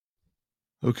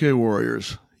Okay,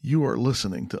 warriors, you are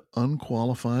listening to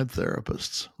Unqualified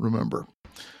Therapists. Remember,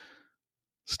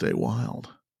 stay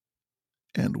wild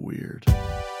and weird.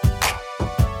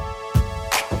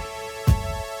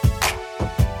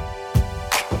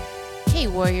 Hey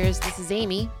warriors, this is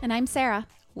Amy. And I'm Sarah.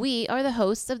 We are the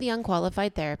hosts of The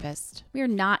Unqualified Therapist. We are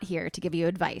not here to give you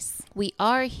advice. We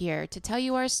are here to tell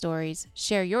you our stories,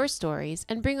 share your stories,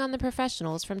 and bring on the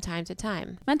professionals from time to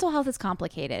time. Mental health is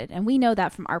complicated, and we know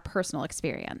that from our personal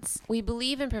experience. We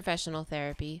believe in professional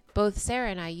therapy. Both Sarah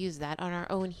and I use that on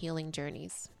our own healing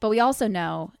journeys. But we also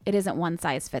know it isn't one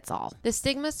size fits all. The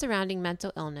stigma surrounding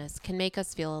mental illness can make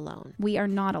us feel alone. We are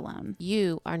not alone.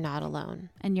 You are not alone.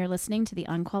 And you're listening to the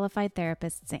Unqualified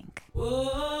Therapists, Inc.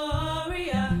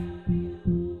 Warrior.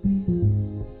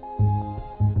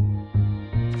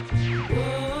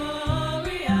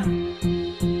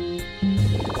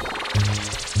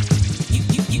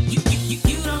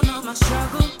 You don't know my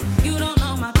struggle, you don't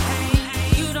know my pain,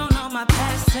 you don't know my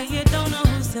past, so you don't know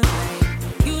who's to blame.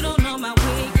 You don't know my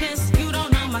weakness, you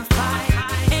don't know my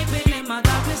fight. Ain't been in my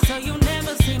darkness, so you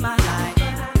never see my light.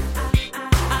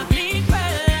 I bleed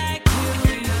red like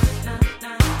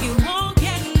you won't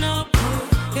get no proof.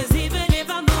 'Cause even if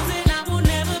I'm losing, I will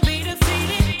never be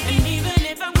defeated. And even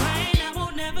if I'm crying, I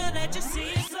will never let you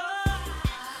see it.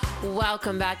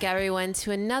 Welcome back, everyone,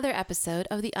 to another episode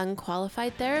of The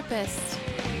Unqualified Therapist.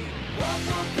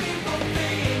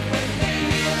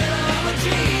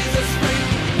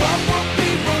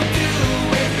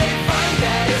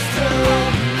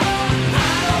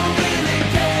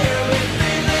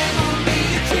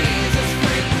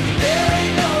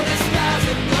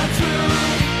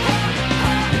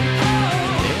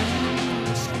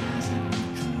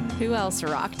 Who else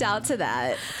rocked out to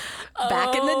that?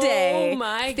 Back in the day,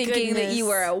 my thinking that you goodness.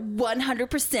 were a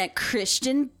 100%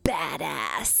 Christian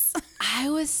badass. I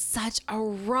was such a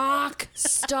rock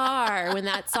star when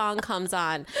that song comes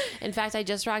on. In fact, I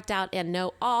just rocked out and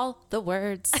know all the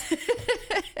words.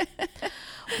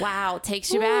 Wow,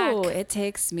 takes you Ooh, back. it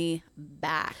takes me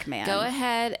back, man. Go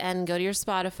ahead and go to your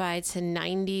Spotify to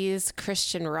 90s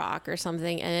Christian rock or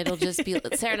something, and it'll just be...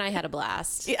 Sarah and I had a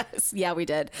blast. Yes, yeah, we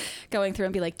did. Going through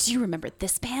and be like, do you remember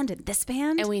this band and this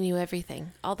band? And we knew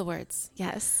everything, all the words.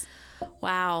 Yes.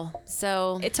 Wow.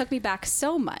 So It took me back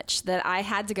so much that I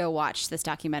had to go watch this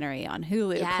documentary on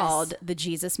Hulu Yes. called The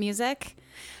Jesus Music.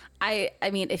 I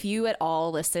mean, if you at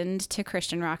all listened to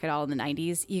Christian rock at all in the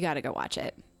 90s, you got to go watch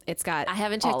it. It's got I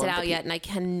haven't checked it out yet, and I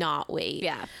cannot wait.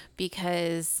 Yeah.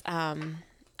 Because, I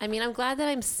mean, I'm glad that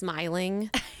I'm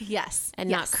smiling Yes. and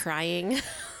not crying.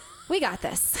 We got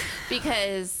this.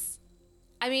 Because,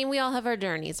 I mean, we all have our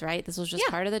journeys, right? This was just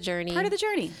part of the journey. Part of the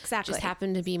journey. Exactly. Just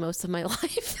happened to be most of my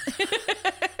life.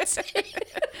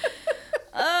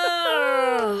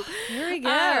 Oh, here we go.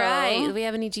 All right. Do we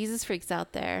have any Jesus freaks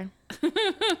out there?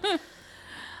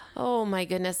 Oh, my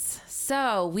goodness.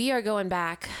 So we are going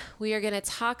back. We are going to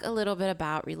talk a little bit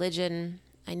about religion.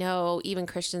 I know even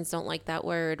Christians don't like that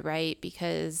word, right?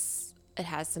 Because it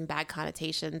has some bad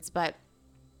connotations, but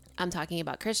I'm talking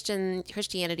about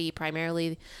Christianity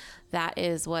primarily. That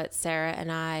is what Sarah and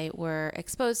I were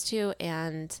exposed to,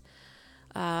 and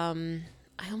I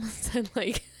almost said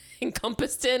like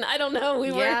encompassed in. I don't know.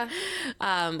 We were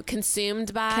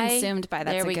consumed by. Consumed by.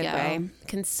 That's there a we good go. way.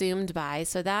 Consumed by.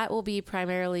 So that will be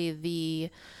primarily the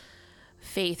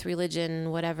faith, religion,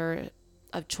 whatever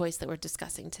of choice that we're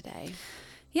discussing today.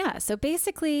 Yeah. So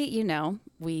basically, you know,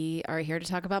 we are here to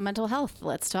talk about mental health.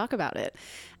 Let's talk about it.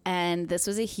 And this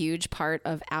was a huge part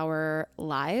of our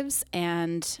lives.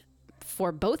 And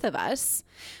for both of us,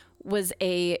 was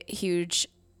a huge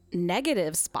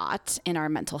negative spot in our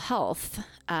mental health.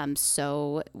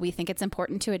 So we think it's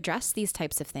important to address these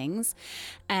types of things.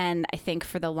 And I think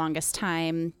for the longest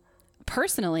time,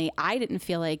 personally, I didn't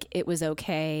feel like it was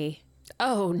okay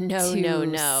Oh, no, to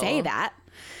no. say that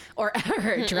or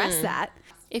ever address that.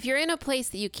 If you're in a place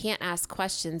that you can't ask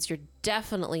questions, you're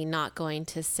definitely not going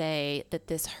to say that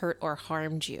this hurt or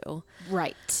harmed you,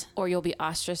 Right. or you'll be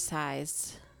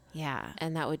ostracized. Yeah.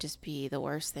 And that would just be the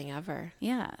worst thing ever.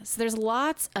 Yeah. So there's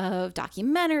lots of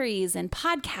documentaries and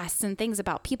podcasts and things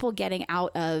about people getting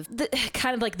out of the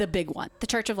kind of like the big one, the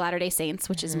Church of Latter-day Saints,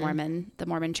 which is Mormon, the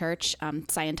Mormon church,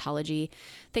 Scientology,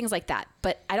 things like that.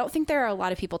 But I don't think there are a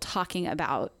lot of people talking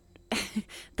about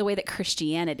the way that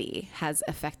Christianity has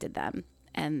affected them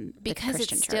and Because the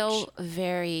Christian it's church. still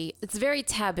it's very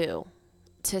taboo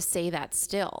to say that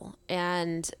still.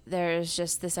 And there's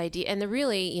just this idea, and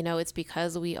really, you know, it's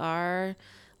because we are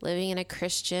living in a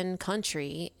Christian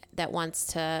country that wants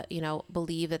to, you know,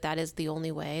 believe that that is the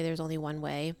only way. There's only one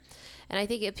way. And I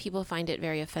think if people find it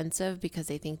very offensive because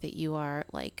they think that you are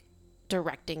like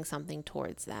directing something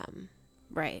towards them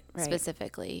Right.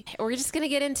 specifically. We're just going to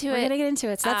get into We're it. gonna get into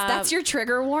it. So that's your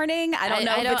trigger warning. I don't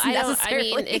know if it's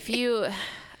necessarily. I mean, if you,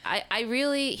 I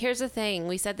really, here's the thing.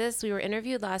 We said this, we were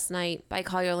interviewed last night by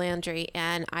Collier Landry,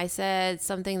 and I said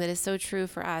something that is so true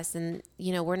for us. And,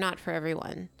 you know, we're not for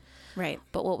everyone. Right.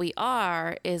 But what we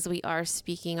are is we are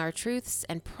speaking our truths,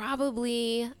 and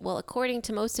probably, well, according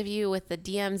to most of you with the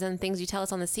DMs and things you tell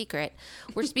us on The Secret,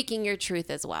 we're speaking your truth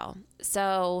as well.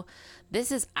 So this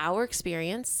is our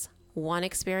experience, one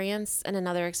experience and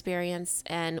another experience,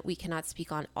 and we cannot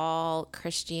speak on all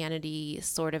Christianity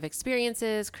sort of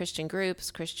experiences, Christian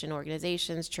groups, Christian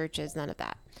organizations, churches, none of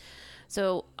that.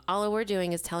 So all we're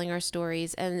doing is telling our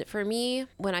stories. And for me,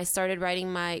 when I started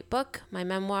writing my book, my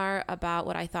memoir about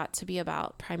what I thought to be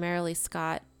about primarily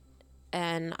Scott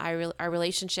and our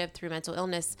relationship through mental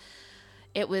illness,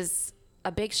 it was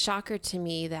a big shocker to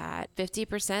me that 50%,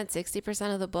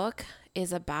 60% of the book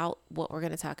is about what we're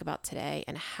going to talk about today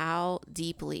and how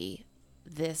deeply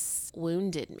this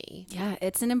wounded me. Yeah,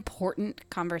 it's an important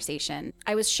conversation.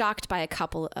 I was shocked by a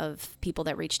couple of people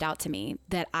that reached out to me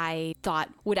that I thought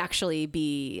would actually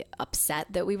be upset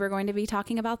that we were going to be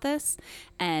talking about this,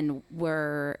 and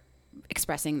were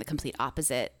expressing the complete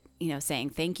opposite, you know, saying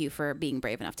thank you for being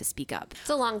brave enough to speak up. It's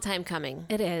a long time coming.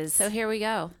 It is. So here we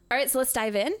go. All right, so let's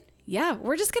dive in. Yeah,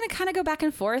 we're just going to kind of go back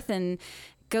and forth and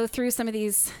go through some of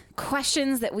these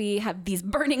questions that we have, these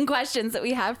burning questions that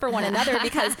we have for one another,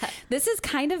 because this has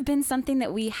kind of been something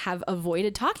that we have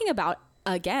avoided talking about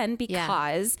again,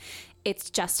 because it's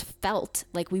just felt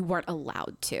like we weren't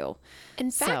allowed to. In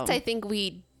fact, I think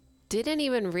we didn't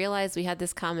even realize we had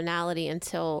this commonality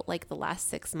until like the last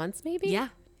 6 months, maybe. Yeah.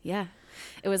 Yeah.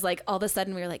 It was like all of a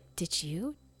sudden we were like, did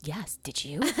you? Yes. Did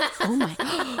you? Oh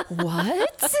my,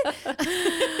 what?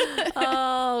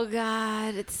 Oh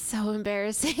God, it's so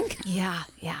embarrassing. Yeah.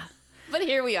 Yeah. But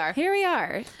here we are. Here we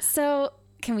are. So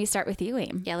can we start with you,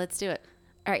 Aim? Yeah, let's do it.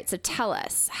 All right. So tell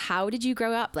us, how did you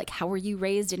grow up? Like, how were you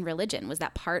raised in religion? Was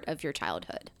that part of your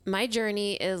childhood? My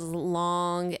journey is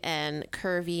long and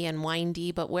curvy and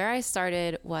windy, but where I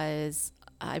started was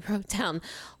I wrote down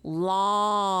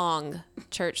long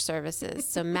church services.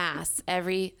 So mass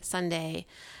every Sunday.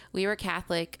 We were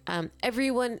Catholic.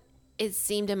 Everyone, it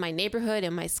seemed in my neighborhood,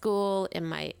 in my school,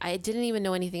 I didn't even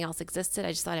know anything else existed.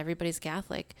 I just thought everybody's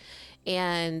Catholic.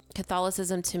 And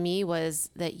Catholicism to me was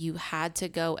that you had to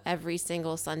go every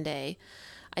single Sunday.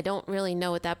 I don't really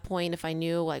know at that point if I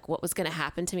knew like what was going to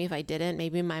happen to me if I didn't.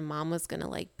 Maybe my mom was going to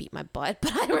like beat my butt,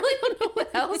 but I really don't know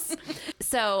what else.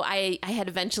 So I had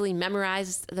eventually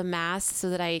memorized the mass so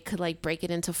that I could like break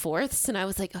it into fourths. And I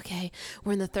was like, okay,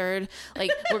 we're in the third,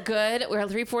 like we're good. We're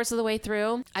 3/4 of the way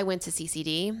through. I went to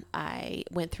CCD. I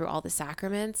went through all the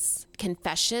sacraments,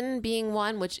 confession being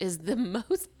one, which is the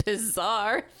most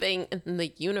bizarre thing in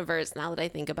the universe now that I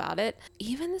think about it.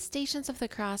 Even the Stations of the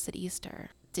Cross at Easter.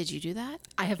 Did you do that?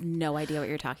 I have no idea what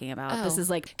you're talking about. Oh. This is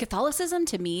like Catholicism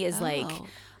to me is like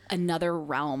another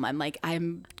realm.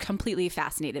 I'm completely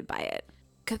fascinated by it.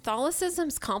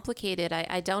 Catholicism's complicated.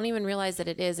 I don't even realize that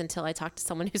it is until I talk to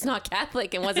someone who's not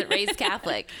Catholic and wasn't raised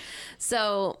Catholic.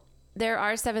 So there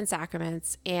are 7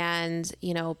 sacraments, and,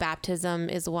 you know, baptism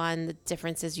is one. The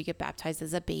difference is you get baptized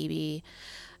as a baby.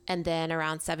 And then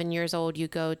around 7 years old, you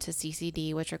go to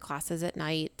CCD, which are classes at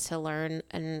night, to learn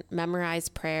and memorize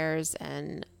prayers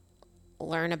and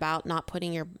learn about not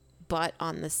putting your butt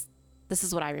on this. This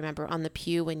is what I remember, on the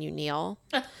pew when you kneel.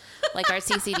 Like our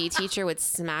CCD teacher would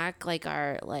smack like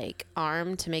our like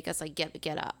arm to make us like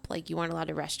get up. Like you weren't allowed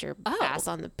to rest your ass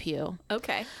on the pew.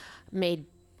 Okay. Made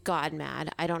God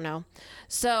mad. I don't know.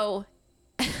 So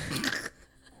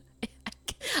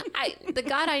the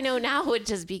God I know now would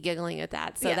just be giggling at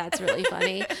that. So that's really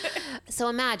funny. So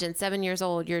imagine 7 years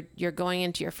old, you're going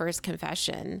into your first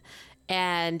confession,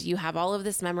 and you have all of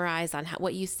this memorized on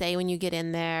what you say when you get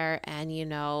in there, and, you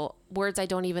know, words I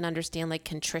don't even understand, like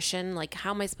contrition. Like,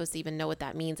 how am I supposed to even know what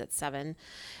that means at 7?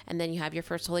 And then you have your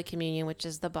first Holy Communion, which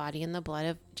is the body and the blood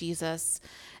of Jesus.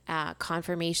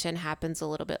 Confirmation happens a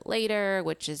little bit later,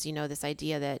 which is, you know, this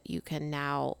idea that you can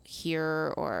now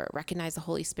hear or recognize the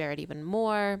Holy Spirit even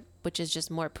more, which is just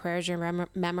more prayers you're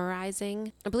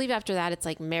memorizing. I believe after that, it's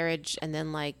like marriage, and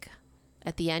then like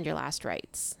at the end, your last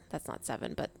rites. That's not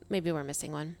 7, but maybe we're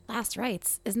missing one. Last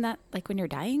rites. Isn't that like when you're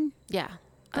dying? Yeah,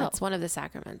 that's one of the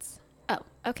sacraments. Oh,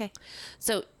 okay.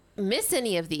 So miss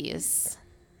any of these,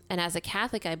 and as a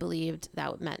Catholic, I believed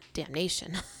that meant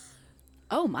damnation.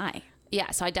 Oh my.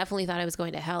 Yeah, so I definitely thought I was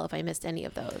going to hell if I missed any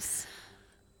of those.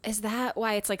 Is that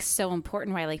why it's like so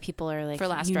important? Why like people are like For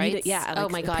last you rites? need to, yeah. Oh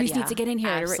like, my the God, priest yeah. needs to get in here.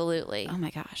 Absolutely. Oh my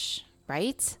gosh.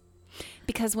 Right?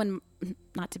 Because when,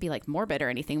 not to be like morbid or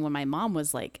anything, when my mom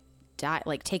was like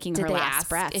like taking Did her they last ask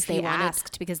breaths. if They you wanted-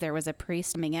 asked because there was a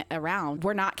priest coming around.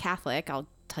 We're not Catholic. I'll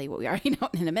tell you what we already know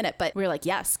in a minute, but we were like,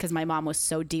 yes, because my mom was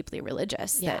so deeply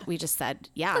religious Yeah. that we just said,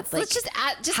 yeah, Let's just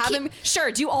add, just have keep, them,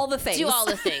 sure, do all the things. do all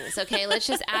the things. Okay. Let's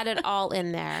just add it all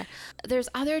in there. There's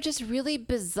other just really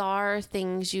bizarre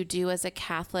things you do as a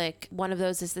Catholic. One of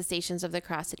those is the Stations of the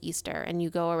Cross at Easter, and you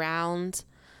go around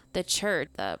the church.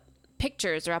 The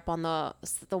pictures are up on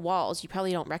the walls. You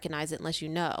probably don't recognize it unless you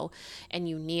know, and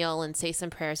you kneel and say some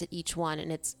prayers at each one, and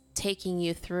it's taking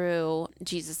you through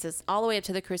Jesus's all the way up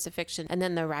to the crucifixion and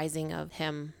then the rising of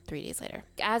him 3 days later.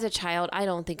 As a child, I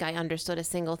don't think I understood a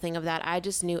single thing of that. I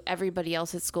just knew everybody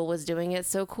else at school was doing it.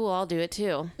 So cool, I'll do it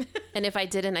too. And if I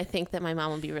didn't, I think that my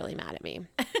mom would be really mad at me.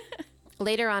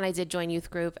 Later on, I did join youth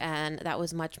group, and that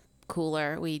was much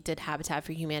cooler. We did Habitat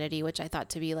for Humanity, which I thought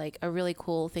to be like a really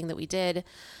cool thing that we did.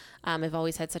 I've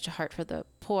always had such a heart for the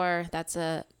poor. That's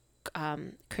a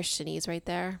Christianese right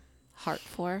there. Heart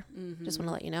for. Just want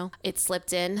to let you know. It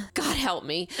slipped in. God help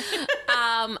me.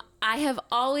 I have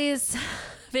always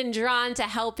been drawn to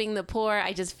helping the poor.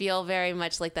 I just feel very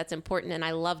much like that's important, and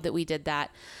I love that we did that.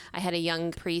 I had a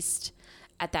young priest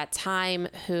at that time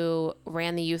who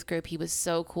ran the youth group. He was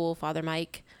so cool. Father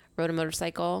Mike rode a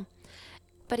motorcycle,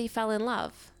 but he fell in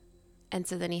love, and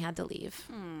so then he had to leave.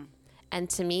 And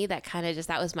to me, that kind of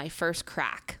that was my first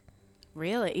crack.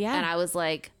 Really? Yeah. And I was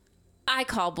like, I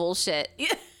call bullshit.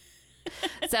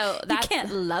 So you that's,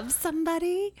 can't love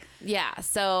somebody. yeah.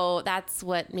 So that's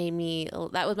what made me,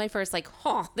 that was my first like,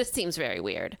 this seems very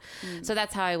weird. So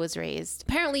that's how I was raised.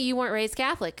 Apparently you weren't raised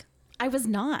Catholic. I was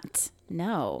not.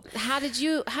 No. How did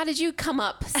you come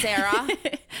up, Sarah?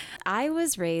 I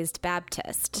was raised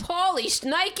Baptist. Holy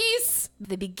shnikes.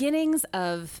 The beginnings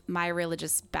of my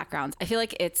religious background, I feel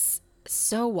like it's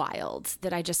so wild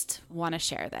that I just want to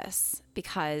share this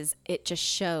because it just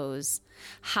shows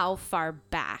how far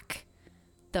back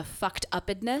the fucked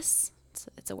upness,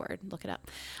 it's a word, look it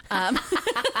up,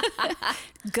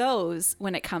 goes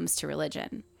when it comes to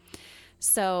religion.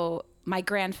 So my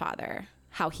grandfather,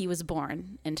 how he was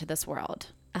born into this world.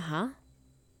 Uh-huh.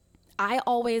 I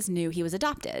always knew he was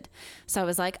adopted. So I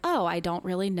was like, oh, I don't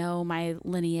really know my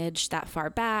lineage that far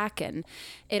back. And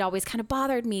it always kind of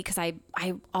bothered me because I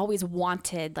always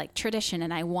wanted like tradition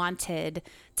and I wanted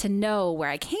to know where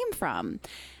I came from.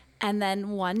 And then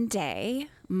one day,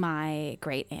 my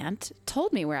great aunt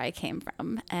told me where I came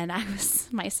from. And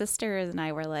my sisters and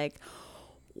I were like,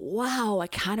 wow, I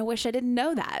kind of wish I didn't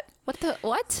know that.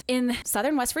 What? In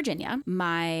southern West Virginia,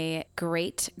 my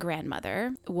great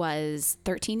grandmother was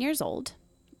 13 years old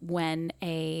when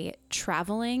a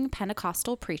traveling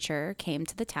Pentecostal preacher came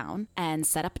to the town and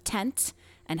set up a tent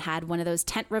and had one of those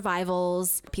tent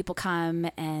revivals. People come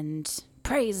and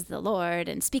praise the Lord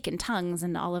and speak in tongues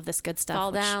and all of this good stuff.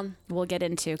 Fall down. We'll get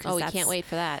into. Oh, we can't wait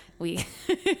for that. We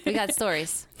got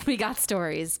stories. We got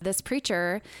stories. This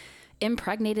preacher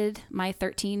impregnated my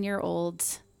 13-year-old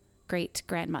great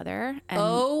grandmother.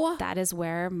 And that is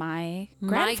where my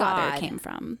grandfather came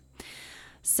from.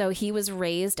 So he was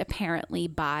raised apparently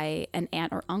by an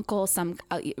aunt or uncle, some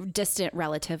distant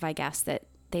relative, I guess, that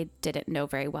they didn't know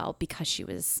very well because she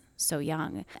was so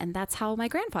young. And that's how my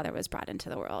grandfather was brought into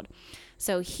the world.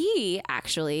 So he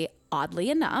actually, oddly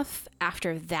enough,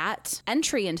 after that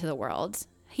entry into the world,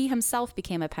 he himself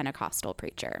became a Pentecostal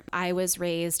preacher. I was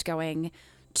raised going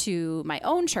to my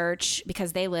own church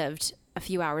because they lived a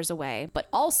few hours away. But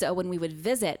also when we would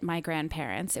visit my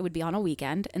grandparents, it would be on a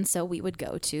weekend. And so we would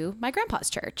go to my grandpa's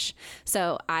church.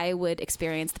 So I would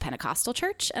experience the Pentecostal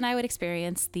church and I would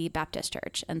experience the Baptist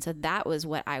church. And so that was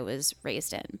what I was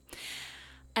raised in.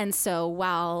 And so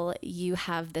while you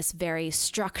have this very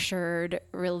structured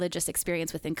religious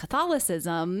experience within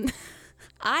Catholicism,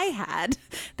 I had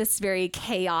this very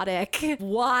chaotic,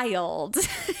 wild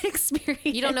experience.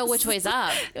 You don't know which way's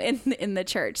up in the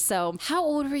church. So how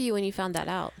old were you when you found that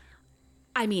out?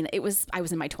 I mean, I was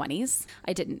in my 20s.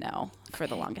 I didn't know for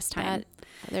the longest time.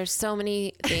 There's so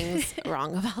many things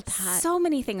wrong about that. So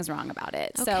many things wrong about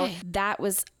it. Okay. So that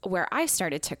was where I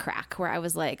started to crack, where I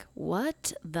was like,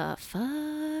 what the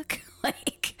fuck?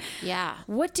 Like, yeah.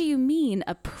 What do you mean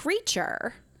a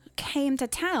preacher came to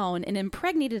town and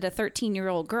impregnated a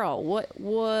 13-year-old girl?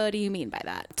 What do you mean by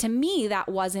that? To me, that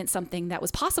wasn't something that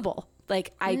was possible.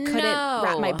 Like I couldn't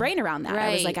wrap my brain around that.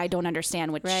 I was like, I don't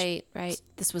understand which. Right.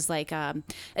 this was like an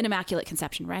immaculate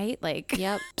conception, right? Like,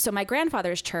 Yep. So my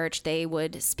grandfather's church, they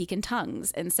would speak in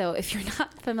tongues. And so if you're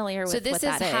not familiar with So this what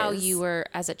is that how is- you were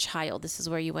as a child. This is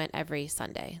where you went every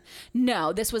Sunday.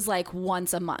 No, this was like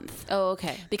once a month. Oh,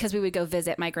 okay. Because we would go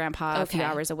visit my grandpa a few Okay.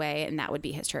 hours away, and that would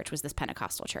be his church, was this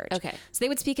Pentecostal church. Okay. So they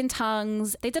would speak in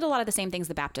tongues. They did a lot of the same things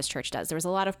the Baptist church does. There was a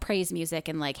lot of praise music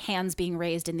and like hands being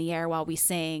raised in the air while we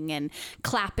sing, and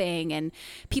clapping, and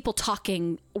people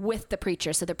talking with the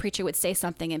preacher. So the preacher would say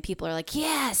something and people are like,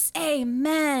 yes,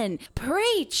 amen,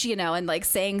 preach, you know, and like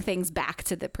saying things back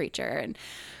to the preacher. And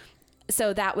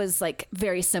so that was like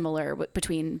very similar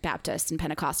between Baptist and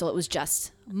Pentecostal. It was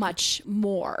just much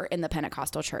more in the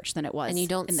Pentecostal church than it was And you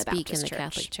don't in the speak Baptist in the church.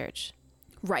 Catholic Church.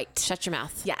 Right. Shut your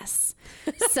mouth. Yes.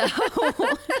 So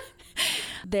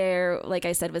there, like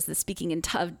I said, was the speaking in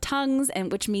tongues,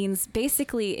 and which means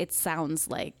basically it sounds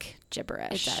like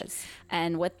gibberish. It does.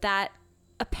 And what that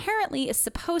apparently is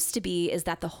supposed to be is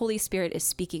that the Holy Spirit is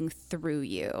speaking through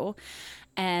you,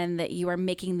 and that you are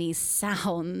making these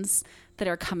sounds that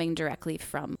are coming directly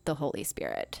from the Holy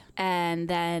Spirit. And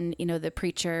then, you know, the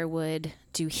preacher would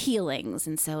do healings.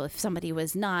 And so if somebody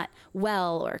was not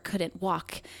well or couldn't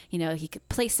walk, you know, he could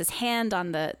place his hand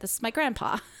on this is my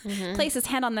grandpa, place his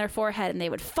hand on their forehead, and they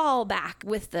would fall back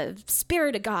with the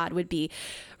Spirit of God would be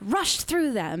rushed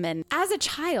through them. And as a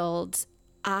child,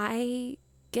 I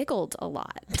giggled a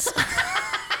lot.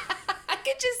 I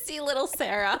could just see little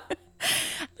Sarah.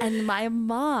 And my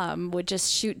mom would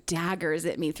just shoot daggers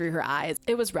at me through her eyes.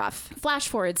 It was rough. Flash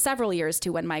forward several years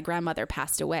to when my grandmother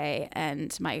passed away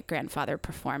and my grandfather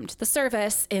performed the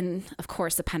service in, of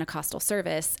course, a Pentecostal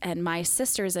service. And my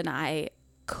sisters and I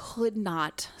could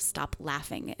not stop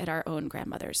laughing at our own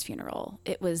grandmother's funeral.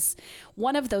 It was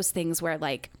one of those things where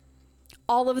like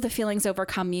all of the feelings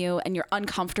overcome you and you're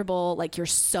uncomfortable, like you're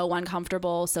so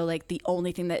uncomfortable. So like the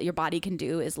only thing that your body can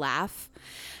do is laugh.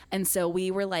 And so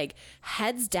we were like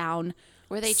heads down.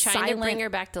 Were they trying to bring her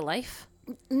back to life?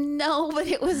 No, but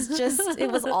it was just, it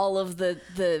was all of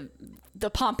the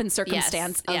pomp and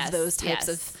circumstance Yes, of those types yes.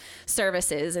 of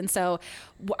services. And so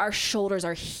our shoulders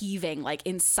are heaving like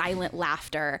in silent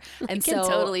laughter. And can so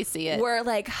totally see it. We're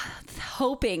like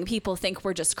hoping people think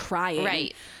we're just crying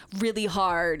Right. really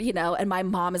hard, you know, and my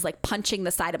mom is like punching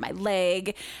the side of my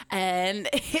leg. And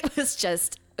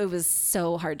it was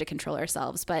so hard to control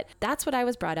ourselves. But that's what I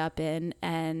was brought up in.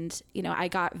 And, you know, I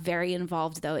got very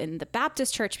involved though in the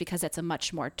Baptist church because it's a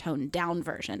much more toned down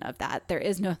version of that. There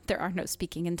are no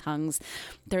speaking in tongues.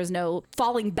 There's no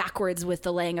falling backwards with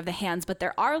the laying of the hands, but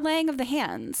there are laying of the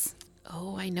hands.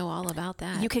 Oh, I know all about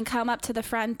that. You can come up to the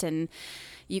front and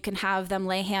you can have them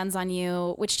lay hands on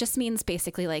you, which just means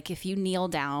basically like if you kneel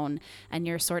down and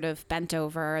you're sort of bent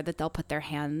over, that they'll put their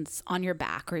hands on your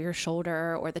back or your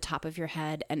shoulder or the top of your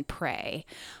head and pray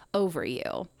over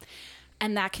you.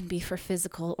 And that can be for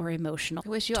physical or emotional I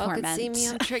wish you torment. all could see me.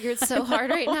 I'm triggered so hard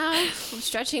right now. I'm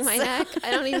stretching my neck.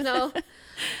 I don't even know.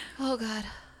 Oh, God.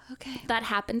 Okay. That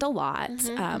happened a lot.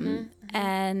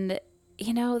 And,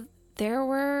 you know, there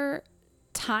were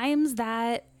times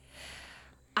that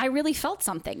I really felt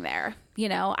something there. You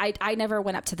know, I never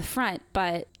went up to the front,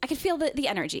 but I could feel the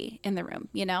energy in the room,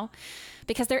 you know,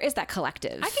 because there is that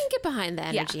collective. I can get behind the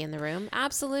energy in the room.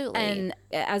 Absolutely. And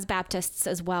as Baptists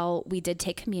as well, we did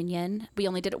take communion. We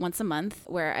only did it once a month,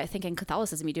 where I think in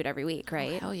Catholicism you do it every week,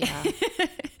 right? Oh, yeah.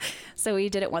 So we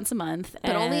did it once a month.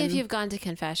 But only if and- you've gone to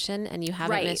confession and you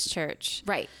haven't Right. missed church.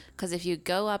 Right. Because if you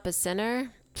go up a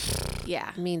sinner, Yeah.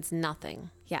 it means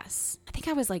nothing. Yes. I think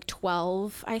I was like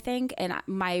 12, I think. And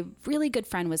my really good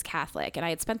friend was Catholic. And I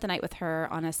had spent the night with her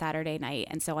on a Saturday night.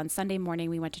 And so on Sunday morning,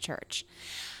 we went to church.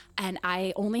 And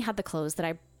I only had the clothes that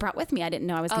I brought with me. I didn't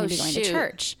know I was going to be going to shoot.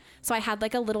 church. So I had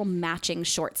like a little matching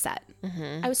short set.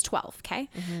 I was 12, okay?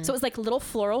 So it was like little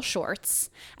floral shorts.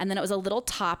 And then it was a little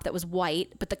top that was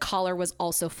white, but the collar was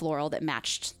also floral that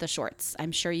matched the shorts.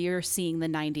 I'm sure you're seeing the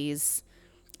 90s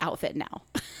outfit now.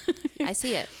 I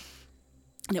see it.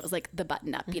 And it was like the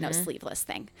button up, you know, sleeveless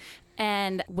thing.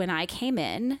 And when I came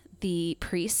in, the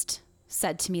priest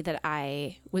said to me that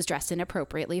I was dressed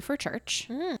inappropriately for church.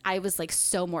 I was like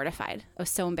so mortified. I was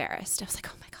so embarrassed. I was like,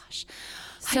 oh my gosh.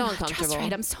 So I'm not dressed uncomfortable.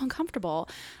 right. I'm so uncomfortable.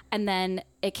 And then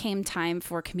it came time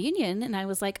for communion and I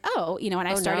was like, oh, you know, and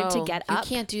I started to no. get You up.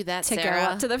 can't do that, to go Sarah.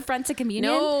 up to the front to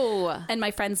communion. No. And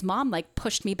my friend's mom like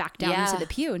pushed me back down Yeah. into the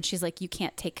pew and she's like, you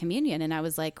can't take communion. And I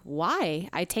was like, why?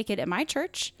 I take it at my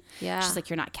church. Yeah. She's like,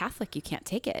 you're not Catholic. You can't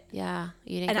take it. Yeah.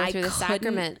 You didn't And go I through the couldn't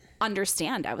sacrament.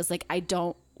 understand. I was like,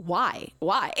 why?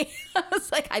 I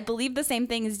was like, I believe the same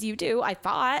thing as you do. I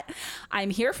thought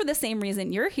I'm here for the same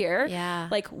reason you're here. Yeah.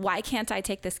 Like, why can't I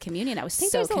take this communion? I was I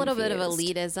think so there's a little bit of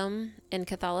confused. elitism in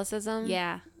Catholicism.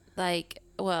 Yeah. Like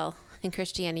well, in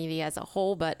Christianity as a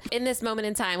whole, but in this moment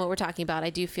in time, what we're talking about, I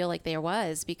do feel like there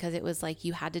was, because it was like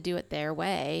you had to do it their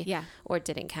way, Yeah. or it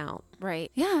didn't count.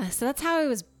 Right. Yeah. So that's how I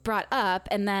was brought up.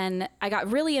 And then I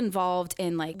got really involved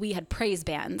in, like, we had praise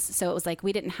bands. So it was like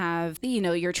we didn't have,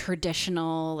 your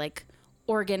traditional, like,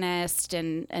 organist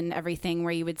and everything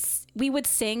where we would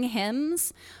sing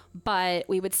hymns, but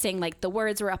we would sing, like, the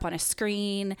words were up on a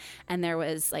screen and there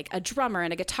was like a drummer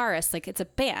and a guitarist. Like, it's a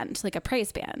band, like a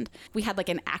praise band. We had like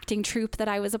an acting troupe that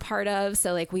I was a part of.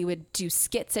 So like we would do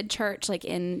skits in church, like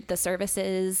in the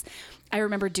services. I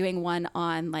remember doing one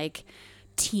on like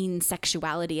teen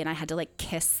sexuality, and I had to like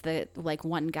kiss the like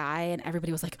one guy, and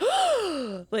everybody was like,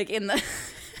 like in the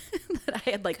that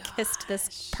I had like kissed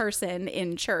this person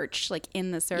in church, like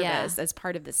in the service as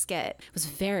part of the skit. It was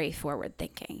very forward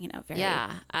thinking, very.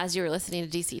 Yeah. As you were listening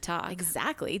to DC Talk.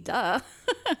 Exactly. Duh.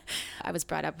 I was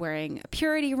brought up wearing a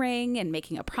purity ring and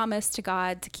making a promise to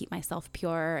God to keep myself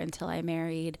pure until I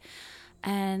married.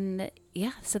 And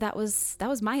yeah, so that was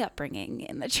my upbringing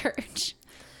in the church.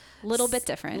 A little bit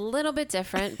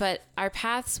different, but our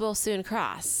paths will soon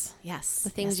cross. Yes. The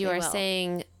things yes, you they are will.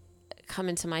 saying come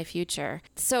into my future.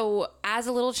 So as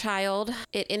a little child,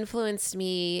 it influenced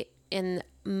me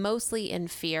mostly in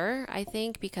fear, I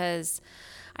think, because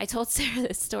I told Sarah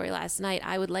this story last night.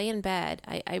 I would lay in bed.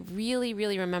 I really,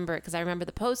 really remember it because I remember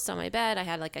the posts on my bed. I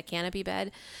had like a canopy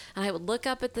bed, and I would look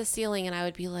up at the ceiling and I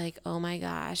would be like, oh my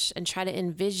gosh, and try to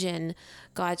envision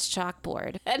God's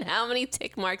chalkboard and how many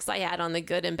tick marks I had on the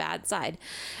good and bad side.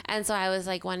 And so I was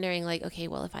like wondering, like, okay,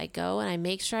 well, if I go and I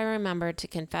make sure I remember to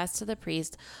confess to the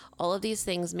priest all of these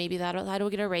things, maybe that'll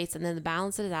get erased, and then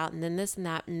balance it out, and then this and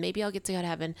that, and maybe I'll get to go to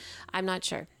heaven. I'm not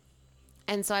sure.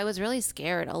 And so I was really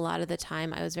scared a lot of the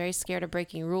time. I was very scared of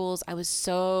breaking rules. I was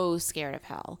so scared of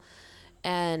hell.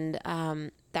 And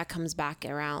that comes back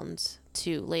around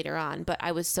to later on. But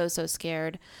I was so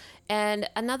scared. And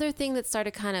another thing that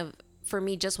started kind of, for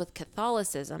me, just with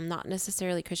Catholicism, not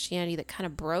necessarily Christianity, that kind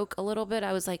of broke a little bit.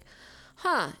 I was like,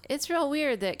 it's real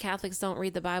weird that Catholics don't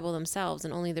read the Bible themselves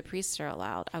and only the priests are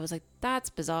allowed. I was like, that's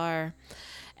bizarre.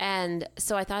 And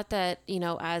so I thought that,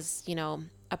 as,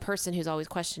 a person who's always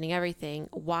questioning everything,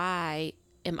 why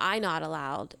am I not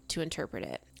allowed to interpret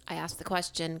it? I asked the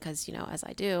question because, as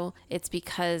I do, it's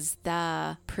because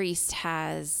the priest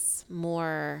has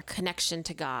more connection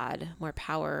to God, more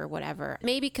power, whatever.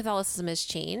 Maybe Catholicism has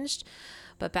changed,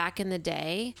 but back in the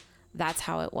day, that's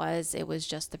how it was. It was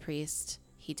just the priest.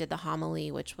 He did the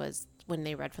homily, which was when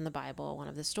they read from the Bible, one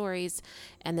of the stories,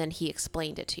 and then he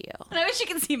explained it to you. And I wish you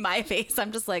could see my face.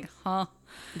 I'm just like, huh.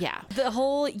 Yeah. The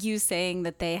whole you saying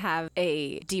that they have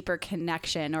a deeper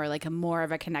connection or like a more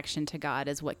of a connection to God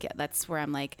is that's where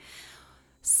I'm like,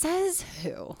 says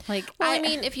who? Like, well, I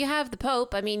mean, if you have the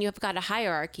Pope, you've got a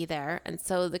hierarchy there. And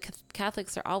so the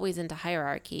Catholics are always into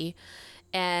hierarchy.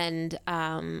 And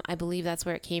I believe that's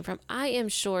where it came from. I am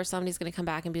sure somebody's going to come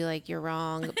back and be like, you're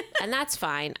wrong. And that's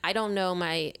fine. I don't know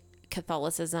my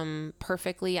Catholicism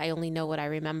perfectly. I only know what I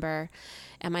remember.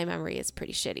 And my memory is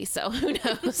pretty shitty. So who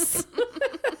knows?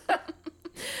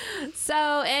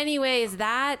 So anyways,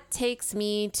 that takes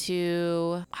me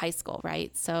to high school,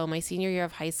 right? So my senior year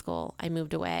of high school, I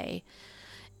moved away.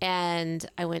 And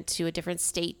I went to a different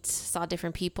state, saw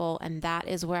different people. And that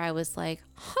is where I was like,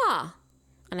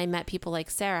 And I met people like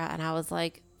Sarah, and I was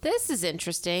like, this is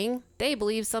interesting. They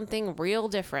believe something real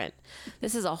different.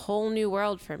 This is a whole new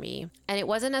world for me. And it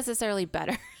wasn't necessarily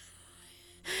better.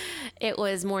 It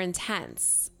was more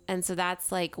intense. And so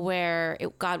that's like where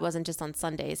God wasn't just on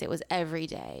Sundays. It was every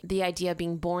day. The idea of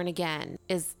being born again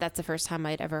that's the first time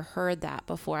I'd ever heard that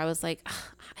before. I was like,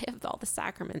 I have all the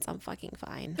sacraments. I'm fucking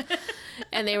fine.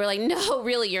 And they were like, no,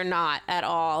 really, you're not at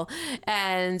all.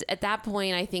 And at that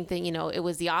point, I think that, it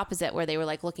was the opposite, where they were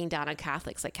like looking down on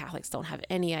Catholics. Like, Catholics don't have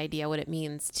any idea what it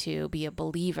means to be a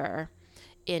believer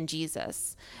in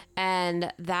Jesus.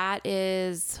 And that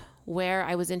is where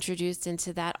I was introduced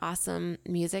into that awesome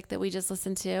music that we just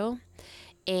listened to,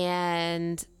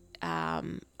 and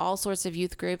all sorts of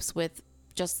youth groups with,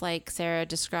 just like Sarah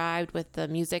described, with the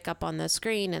music up on the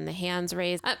screen and the hands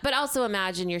raised. But also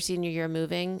imagine your senior year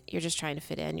moving. You're just trying to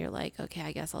fit in. You're like, okay,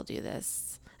 I guess I'll do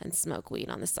this and smoke weed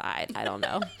on the side. I don't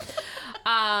know.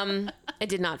 I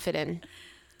did not fit in.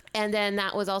 And then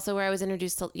that was also where I was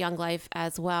introduced to Young Life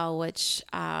as well, which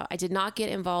I did not get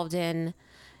involved in.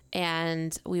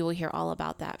 And we will hear all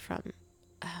about that from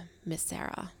Miss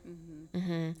Sarah.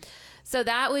 Mm-hmm. So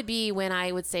that would be when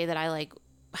I would say that I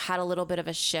had a little bit of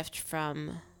a shift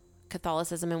from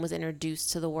Catholicism and was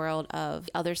introduced to the world of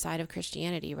the other side of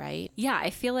Christianity, right? Yeah, I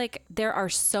feel like there are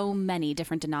so many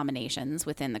different denominations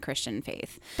within the Christian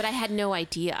faith. But I had no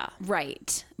idea.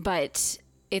 Right. But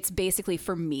it's basically,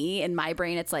 for me, in my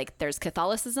brain, it's like there's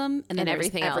Catholicism and then there's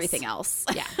everything else.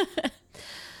 Yeah.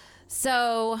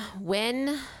 So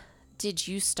when did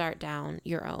you start down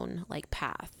your own like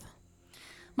path?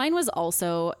 Mine was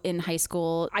also in high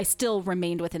school. I still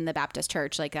remained within the Baptist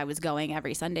church. Like I was going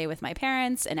every Sunday with my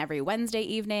parents and every Wednesday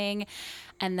evening.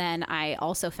 And then I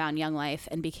also found Young Life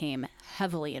and became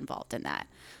heavily involved in that.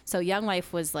 So Young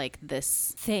Life was like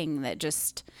this thing that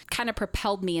just kind of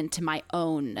propelled me into my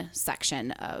own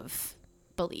section of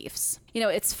beliefs. You know,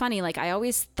 it's funny, like I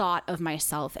always thought of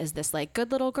myself as this like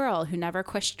good little girl who never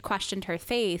questioned her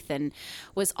faith and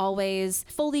was always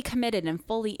fully committed and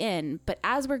fully in. But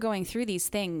as we're going through these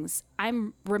things,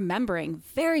 I'm remembering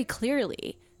very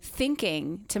clearly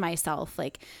thinking to myself,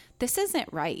 like, this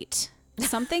isn't right.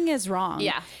 Something is wrong.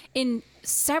 Yeah. In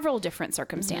several different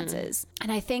circumstances.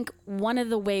 And I think one of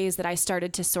the ways that I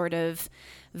started to sort of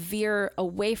veer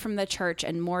away from the church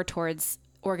and more towards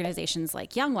organizations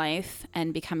like Young Life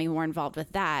and becoming more involved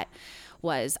with that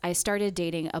was I started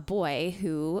dating a boy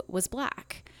who was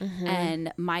Black.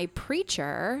 And my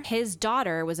preacher, his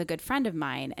daughter was a good friend of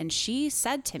mine, and she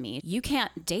said to me, "You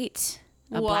can't date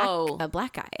a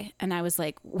black guy." And I was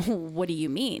like, "What do you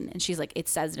mean?" And she's like, "It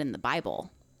says it in the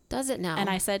Bible." Does it now? And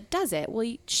I said, "Does it?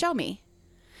 Well, show me."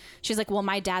 She's like, "Well,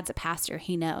 my dad's a pastor.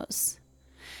 He knows."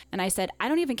 And I said, "I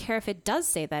don't even care if it does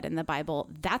say that in the Bible.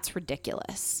 That's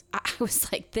ridiculous." I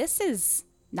was like, this is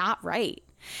not right.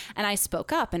 And I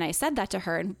spoke up and I said that to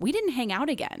her, and we didn't hang out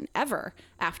again ever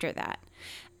after that.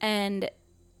 And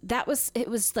it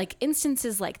was like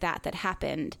instances like that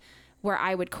happened where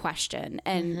I would question.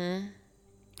 And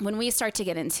when we start to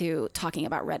get into talking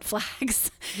about red flags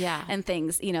and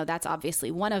things, you know, that's obviously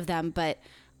one of them, but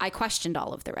I questioned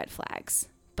all of the red flags.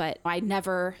 But I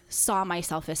never saw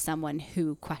myself as someone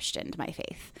who questioned my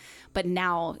faith. But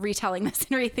now retelling this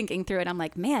and rethinking through it, I'm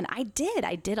like, man, I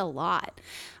did a lot.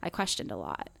 I questioned a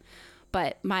lot.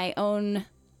 But my own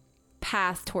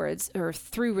path towards or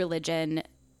through religion,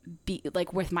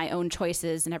 like with my own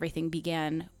choices and everything,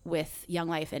 began with Young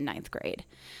Life in 9th grade.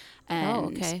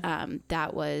 And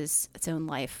that was its own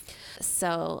life.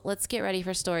 So let's get ready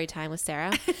for story time with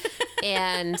Sarah.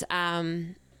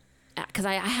 And because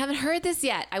I haven't heard this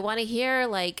yet. I want to hear,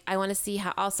 like, I want to see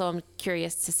how, also I'm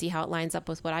curious to see how it lines up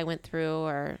with what I went through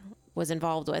or was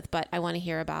involved with, but I want to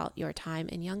hear about your time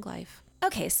in Young Life.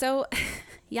 Okay, so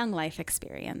Young Life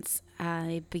experience.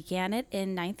 I began it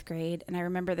in 9th grade, and I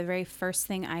remember the very first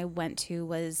thing I went to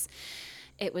was,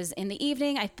 it was in the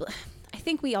evening. I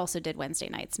think we also did Wednesday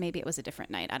nights. Maybe it was a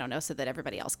different night. I don't know, so that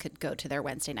everybody else could go to their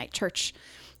Wednesday night church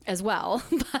as well,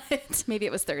 but maybe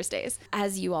it was Thursdays.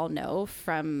 As you all know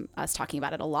from us talking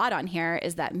about it a lot on here,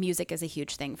 is that music is a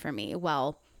huge thing for me.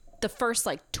 Well, the first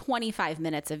like 25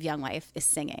 minutes of Young Life is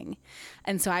singing.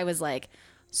 And so I was like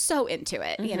so into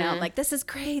it, you know, like, this is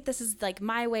great. This is like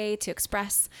my way to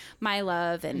express my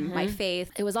love and my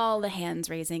faith. It was all the hands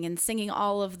raising and singing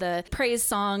all of the praise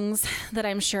songs that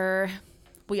I'm sure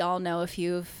we all know if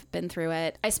you've been through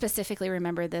it. I specifically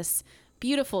remember this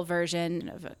beautiful version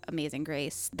of Amazing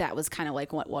Grace that was kind of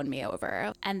like what won me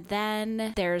over. And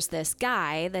then there's this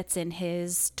guy that's in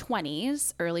his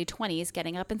 20s, early 20s,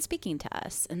 getting up and speaking to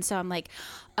us. And so I'm like,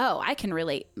 oh, I can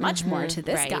relate much more to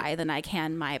this guy than I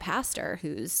can my pastor,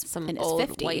 who's some in his old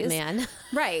 50s. White man.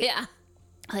 Right. Yeah.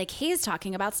 Like, he's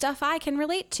talking about stuff I can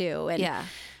relate to. And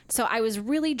so I was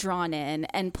really drawn in.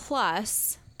 And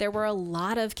plus, there were a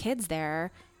lot of kids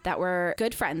there that were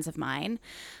good friends of mine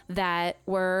that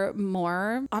were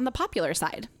more on the popular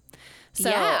side. So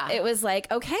it was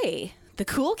like, okay, the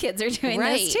cool kids are doing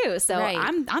this too. So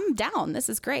I'm down. This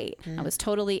is great. I was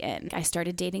totally in. I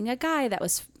started dating a guy that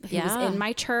was in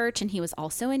my church, and he was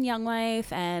also in Young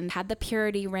Life and had the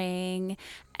purity ring.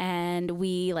 And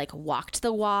we like walked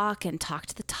the walk and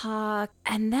talked the talk.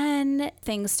 And then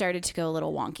things started to go a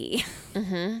little wonky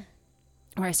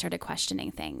where I started questioning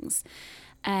things.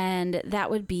 And that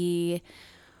would be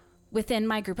within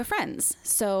my group of friends.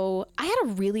 So I had a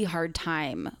really hard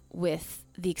time with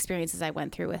the experiences I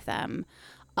went through with them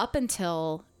up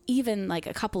until even like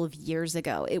a couple of years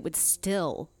ago. It would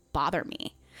still bother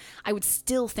me. I would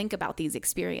still think about these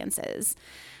experiences.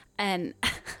 And I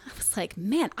was like,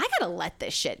 man, I gotta let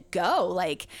this shit go.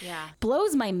 Like,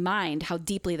 blows my mind how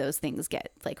deeply those things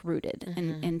get like rooted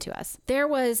into us. There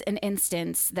was an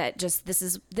instance that just,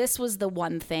 this was the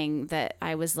one thing that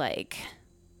I was like,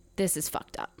 this is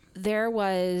fucked up. There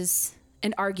was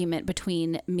an argument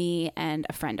between me and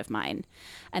a friend of mine.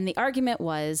 And the argument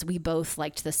was we both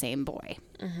liked the same boy.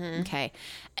 Okay.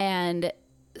 And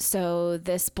so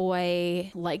this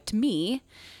boy liked me,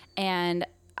 and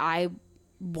I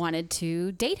wanted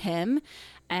to date him,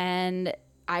 and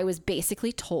I was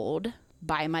basically told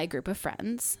by my group of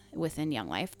friends within Young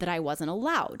Life that I wasn't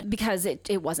allowed because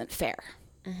it wasn't fair,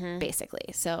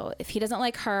 basically. So if he doesn't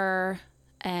like her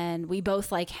and we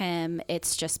both like him,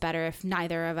 it's just better if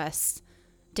neither of us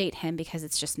date him because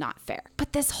it's just not fair.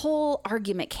 But this whole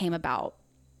argument came about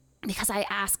because I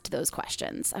asked those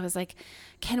questions. I was like,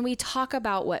 can we talk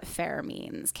about what fair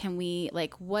means? Can we,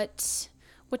 like, what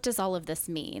does all of this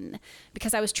mean?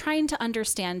 Because I was trying to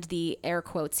understand the air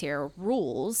quotes here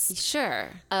rules Sure.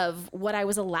 of what I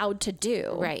was allowed to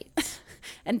do. Right.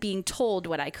 And being told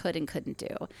what I could and couldn't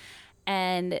do.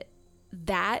 And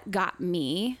that got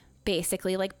me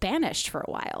basically like banished for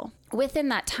a while. Within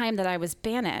that time that I was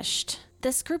banished,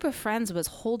 this group of friends was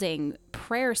holding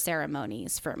prayer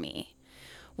ceremonies for me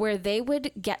where they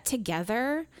would get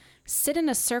together, sit in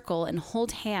a circle and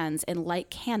hold hands and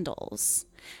light candles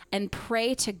and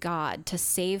pray to God to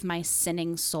save my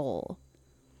sinning soul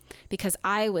because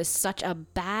I was such a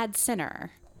bad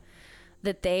sinner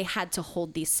that they had to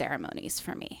hold these ceremonies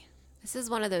for me. This is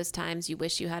one of those times you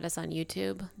wish you had us on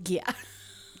YouTube. Yeah.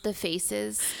 The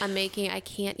faces I'm making, I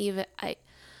can't even,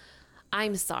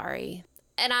 I'm sorry.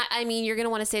 And I mean, you're going to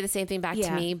want to say the same thing back to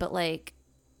Yeah. me, but like,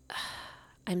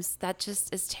 that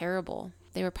just is terrible.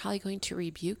 They were probably going to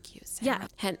rebuke you. Sarah.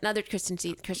 Yeah. Another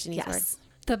Christianese word.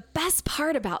 The best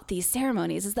part about these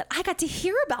ceremonies is that I got to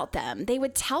hear about them. They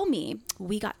would tell me,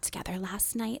 we got together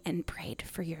last night and prayed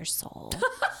for your soul.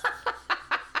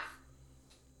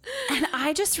 And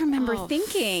I just remember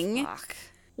thinking,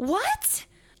 what?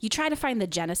 You try to find the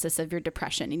genesis of your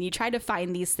depression and you try to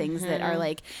find these things that are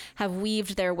like, have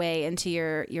weaved their way into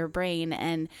your brain.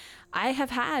 And I have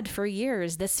had for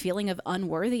years this feeling of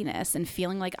unworthiness and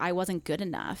feeling like I wasn't good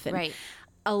enough. And Right.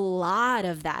 a lot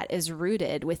of that is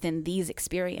rooted within these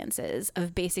experiences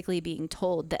of basically being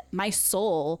told that my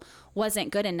soul wasn't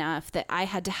good enough, that I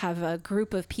had to have a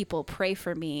group of people pray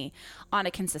for me on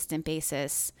a consistent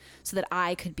basis so that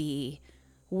I could be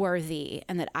worthy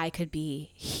and that I could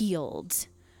be healed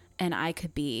and I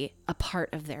could be a part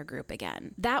of their group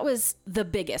again. That was the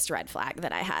biggest red flag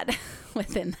that I had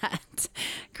within that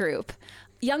group.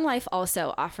 Young Life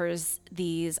also offers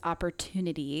these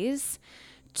opportunities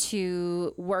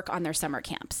to work on their summer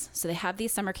camps. So they have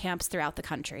these summer camps throughout the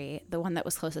country. The one that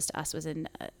was closest to us was in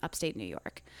upstate New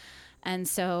York. And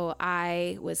so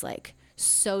I was like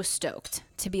so stoked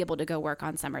to be able to go work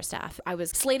on summer staff. I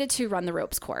was slated to run the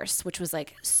ropes course, which was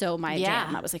like so my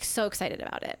jam. I was like so excited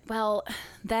about it. Well,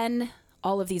 then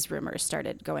all of these rumors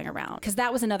started going around because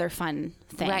that was another fun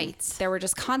thing. Right. There were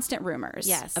just constant rumors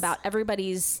about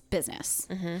everybody's business.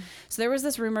 So there was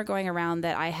this rumor going around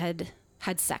that I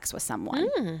had sex with someone.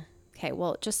 Okay,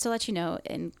 well, just to let you know,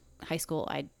 in high school,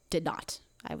 I did not.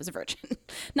 I was a virgin.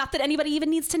 Not that anybody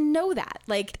even needs to know that.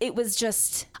 Like, it was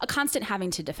just a constant having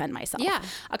to defend myself. Yeah.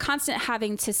 A constant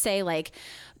having to say, like,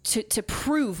 to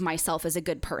prove myself as a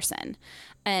good person.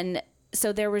 And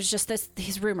so there was just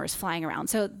these rumors flying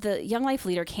around. So the Young Life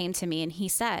leader came to me and he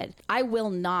said, I will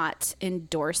not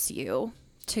endorse you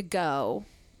to go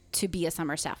to be a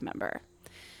summer staff member.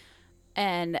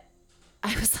 And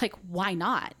I was like, why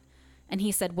not? And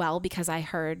he said, well, because I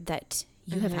heard that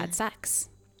you have had sex.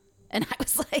 And I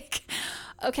was like,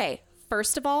 okay,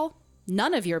 first of all,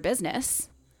 none of your business.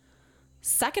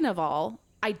 Second of all,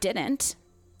 I didn't.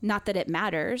 Not that it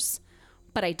matters,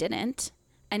 but I didn't.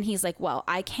 And he's like, well,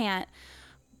 I can't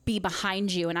be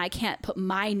behind you and I can't put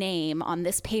my name on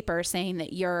this paper saying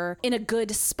that you're in a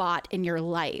good spot in your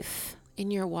life.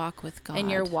 In your walk with God. In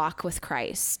your walk with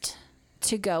Christ.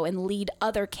 To go and lead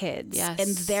other kids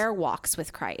in their walks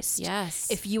with Christ. Yes.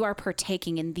 If you are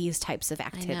partaking in these types of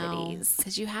activities.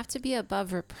 Because you have to be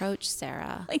above reproach,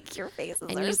 Sarah. Like your faces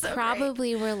And are you so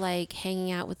probably were like hanging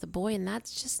out with a boy, and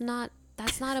that's not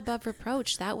above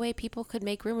reproach. That way people could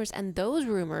make rumors, and those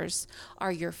rumors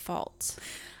are your fault.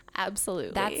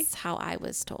 Absolutely. That's how I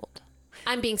was told.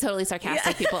 I'm being totally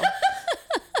sarcastic, people.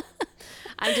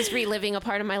 I'm just reliving a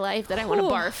part of my life that I want to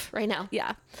barf right now.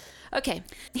 Yeah. Okay.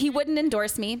 He wouldn't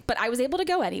endorse me, but I was able to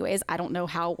go anyways. I don't know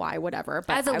how, why, whatever.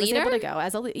 But As a I was leader? able to go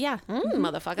as a yeah.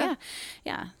 Motherfucker. Yeah.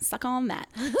 Yeah. Suck on that.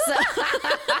 So,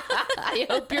 I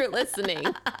hope you're listening.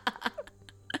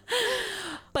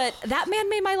 but that man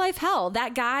made my life hell.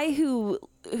 That guy who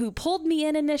pulled me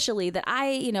in initially, that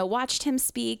I, watched him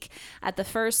speak at the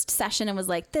first session and was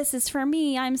like, this is for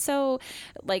me. I'm so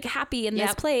like happy in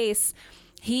this place.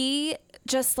 He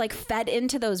just like fed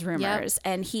into those rumors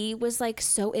and he was like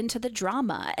so into the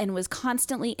drama and was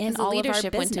constantly in all of our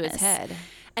business. Went to his head.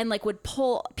 And like would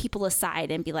pull people aside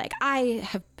and be like, I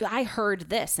heard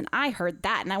this and I heard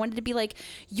that. And I wanted to be like,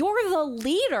 you're the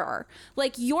leader.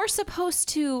 Like, you're supposed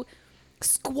to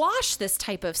squash this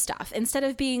type of stuff instead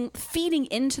of feeding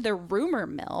into the rumor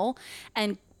mill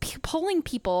and pulling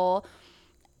people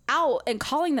out and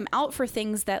calling them out for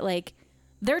things that like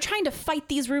they're trying to fight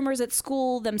these rumors at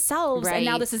school themselves. Right. And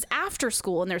now this is after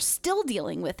school and they're still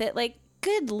dealing with it. Like,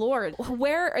 good Lord,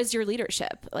 where is your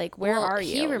leadership? Like, where are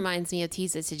you? He reminds me of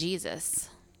Teases to Jesus.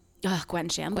 Gwen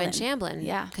Shamblin. Gwen Shamblin.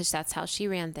 Yeah. Because that's how she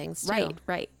ran things too.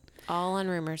 Right. All on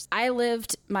rumors. I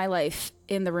lived my life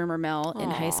in the rumor mill in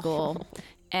high school,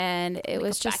 and it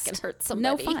was go back just and hurt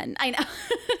no somebody. fun. I know.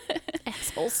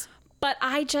 Assholes. But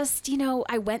I just,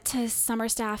 I went to summer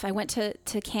staff, I went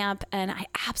to camp, and I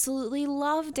absolutely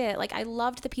loved it. Like, I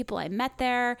loved the people I met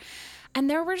there. And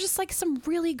there were just like some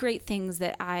really great things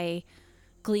that I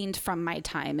gleaned from my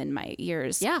time in my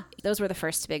years. Yeah. Those were the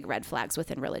first big red flags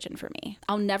within religion for me.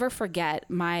 I'll never forget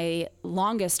my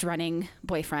longest running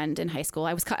boyfriend in high school.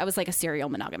 I was like a serial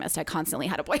monogamist. I constantly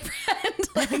had a boyfriend.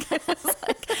 Like, it was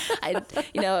like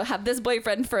I'd, have this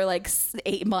boyfriend for like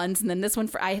 8 months. And then this one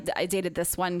I dated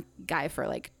this one guy for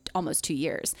like almost 2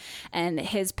 years, and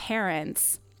his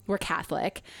parents were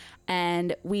Catholic,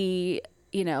 and we,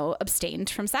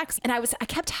 abstained from sex. And I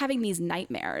kept having these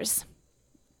nightmares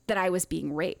that I was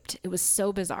being raped. It was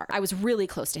so bizarre. I was really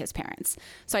close to his parents.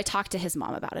 So I talked to his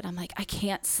mom about it. I'm like, I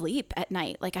can't sleep at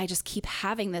night. Like, I just keep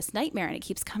having this nightmare and it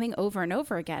keeps coming over and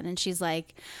over again. And she's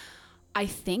like, I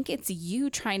think it's you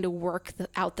trying to work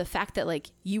out the fact that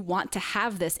like you want to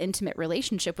have this intimate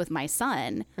relationship with my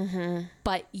son,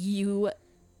 but you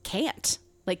can't.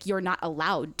 Like, you're not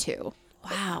allowed to.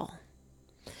 Wow.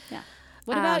 Yeah.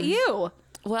 What about you?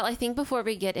 Well, I think before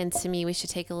we get into me, we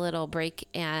should take a little break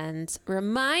and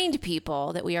remind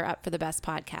people that we are up for the best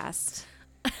podcast.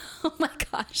 Oh my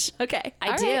gosh. Okay.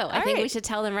 I do. I think we should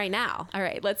tell them right now. All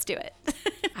right, let's do it.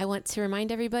 I want to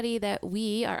remind everybody that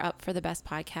we are up for the best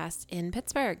podcast in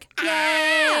Pittsburgh.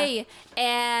 Yay!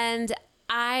 And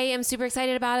I am super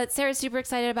excited about it. Sarah's super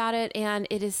excited about it. And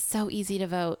it is so easy to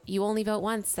vote. You only vote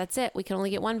once. That's it. We can only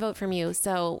get one vote from you.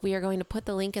 So we are going to put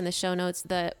the link in the show notes.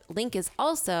 The link is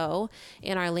also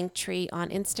in our link tree on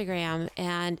Instagram.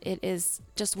 And it is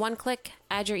just one click,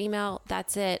 add your email.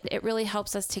 That's it. It really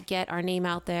helps us to get our name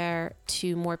out there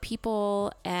to more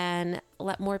people and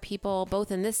let more people,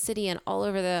 both in this city and all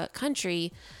over the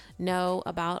country, know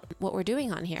about what we're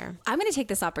doing on here. I'm going to take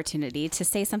this opportunity to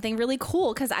say something really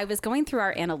cool, because I was going through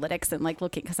our analytics and like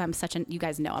looking, because I'm you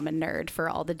guys know I'm a nerd for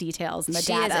all the details and the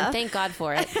She data. is, and thank God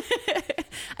for it.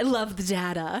 I love the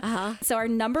data. So our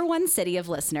number one city of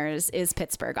listeners is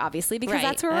Pittsburgh, obviously, because Right.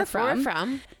 that's where That's we're where from. we're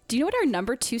from. Do you know what our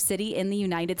number 2 city in the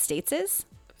United States is?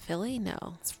 Philly? No.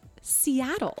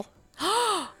 Seattle.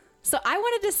 So I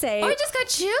wanted to say, Oh, I just got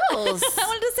chills. I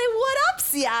wanted to say, what up,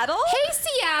 Seattle? Hey,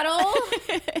 Seattle.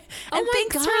 And my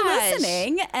thanks for gosh.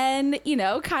 listening, and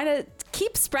kind of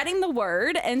keep spreading the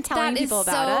word and telling That is people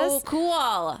about so us.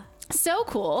 cool. So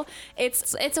cool.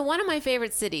 It's one of my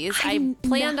favorite cities. I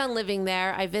planned on living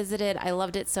there. I visited. I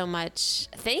loved it so much.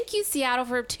 Thank you, Seattle,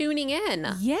 for tuning in.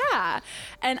 Yeah.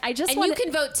 And I just And want you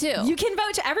can vote too. You can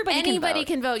vote to everybody. Anybody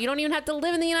can vote. You don't even have to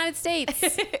live in the United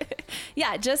States.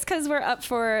 Yeah, just because we're up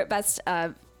for best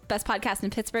podcast in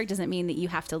Pittsburgh doesn't mean that you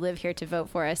have to live here to vote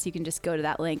for us. You can just go to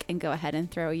that link and go ahead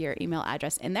and throw your email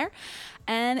address in there.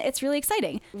 And it's really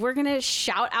exciting. We're going to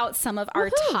shout out some of our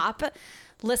top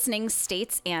listening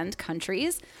states and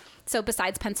countries. So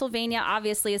besides Pennsylvania,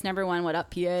 obviously, is number 1. What up,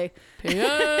 PA?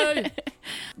 PA.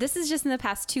 This is just in the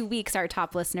past 2 weeks, our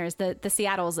top listeners, the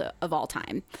Seattles of all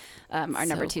time, our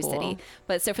number 2 cool. city.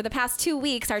 But so for the past 2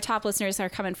 weeks, our top listeners are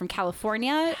coming from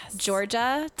California,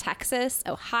 Georgia, Texas,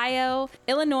 Ohio,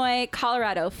 Illinois,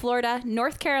 Colorado, Florida,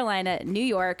 North Carolina, New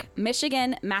York,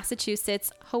 Michigan,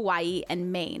 Massachusetts, Hawaii,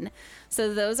 and Maine.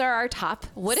 So those are our top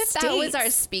What if states. that was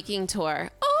our speaking tour?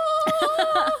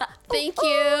 Oh, thank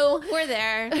you. We're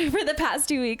there. For the past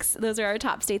 2 weeks, those are our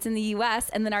top states in the U.S.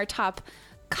 And then our top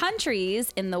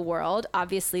countries in the world.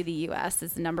 Obviously, the U.S.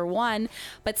 is number 1,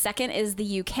 but second is the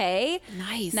U.K.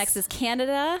 Nice. Next is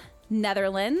Canada,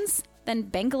 Netherlands, then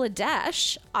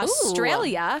Bangladesh,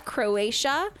 Australia,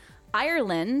 Croatia,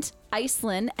 Ireland,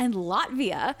 Iceland, and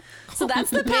Latvia. So that's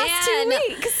the past 2 man.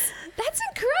 weeks. That's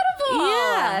incredible.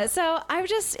 Yeah. So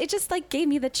it just like gave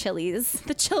me the chillies,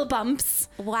 the chill bumps.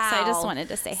 Wow. So I just wanted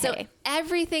to say, so hey.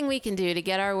 everything we can do to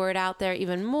get our word out there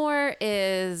even more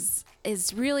is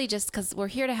really just because we're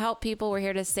here to help people. We're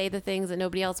here to say the things that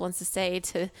nobody else wants to say,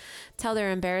 to tell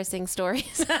their embarrassing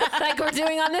stories like we're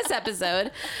doing on this episode.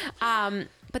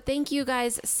 But thank you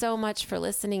guys so much for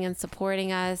listening and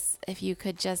supporting us. If you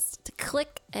could just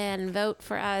click and vote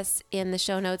for us in the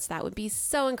show notes, that would be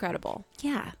so incredible.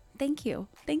 Yeah. Thank you.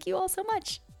 Thank you all so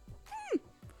much.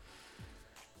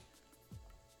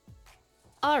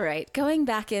 All right, going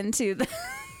back into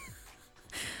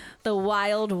the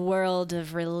wild world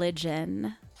of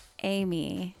religion.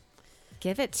 Amy,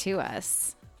 give it to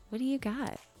us. What do you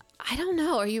got? I don't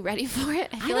know. Are you ready for it?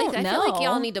 I feel don't like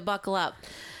y'all know. need to buckle up.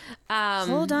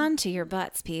 Hold on to your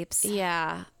butts, peeps.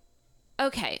 Yeah.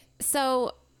 Okay.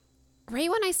 So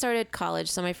right when I started college,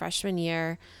 so my freshman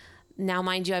year, now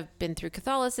mind you, I've been through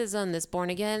Catholicism, this born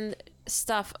again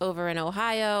stuff over in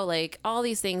Ohio, like all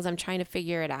these things, I'm trying to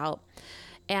figure it out.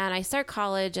 And I start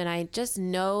college and I just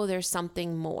know there's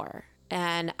something more.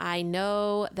 And I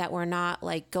know that we're not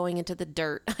like going into the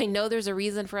dirt. I know there's a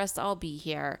reason for us to all be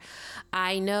here.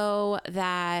 I know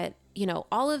that, you know,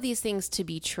 all of these things to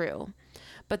be true.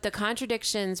 But the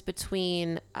contradictions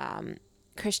between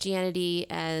Christianity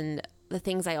and the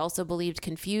things I also believed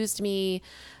confused me.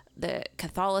 The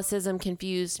Catholicism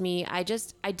confused me. I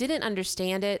didn't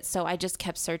understand it. So I just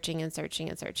kept searching and searching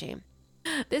and searching.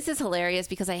 This is hilarious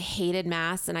because I hated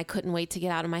mass and I couldn't wait to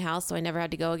get out of my house, so I never had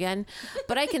to go again.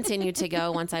 But I continued to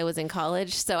go once I was in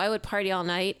college. So I would party all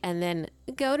night and then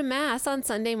go to mass on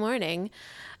Sunday morning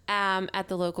at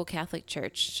the local Catholic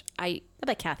church. I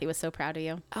bet Kathy was so proud of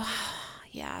you.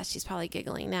 Yeah, she's probably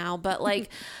giggling now. But like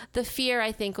the fear,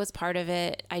 I think, was part of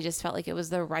it. I just felt like it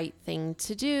was the right thing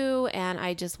to do. And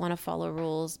I just want to follow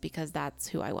rules because that's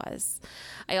who I was.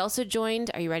 I also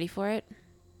joined, are you ready for it?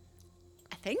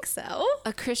 I think so.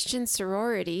 A Christian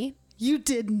sorority. You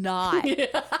did not. You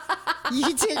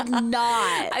did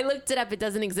not. I looked it up. It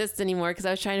doesn't exist anymore because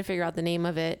I was trying to figure out the name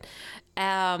of it.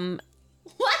 What?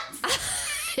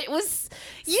 It was...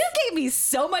 You gave me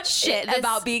so much shit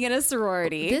about being in a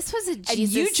sorority. This was a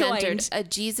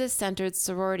Jesus-centered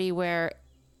sorority where...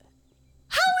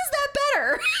 How is that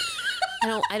better?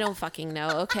 I don't fucking know,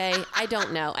 okay? I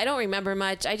don't know. I don't remember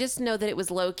much. I just know that it was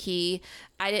low key.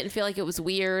 I didn't feel like it was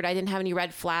weird. I didn't have any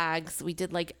red flags. We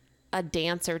did like a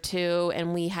dance or two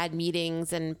and we had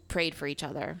meetings and prayed for each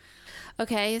other.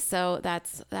 Okay, so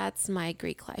that's my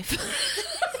Greek life.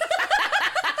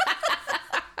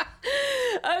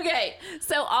 Okay,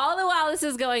 so all the while this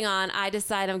is going on, I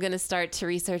decide I'm going to start to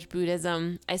research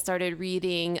Buddhism. I started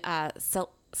reading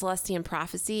Celestian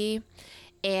Prophecy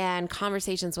and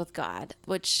Conversations with God,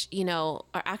 which, you know,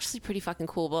 are actually pretty fucking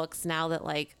cool books now that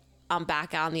like I'm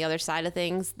back on the other side of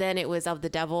things. Then it was of the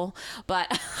devil,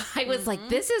 but I was like,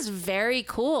 this is very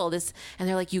cool. And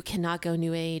they're like, you cannot go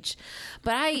new age.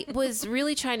 But I was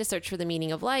really trying to search for the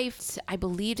meaning of life. I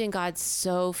believed in God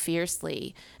so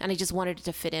fiercely and I just wanted it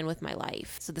to fit in with my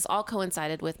life. So this all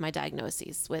coincided with my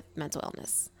diagnoses with mental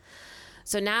illness.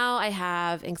 So now I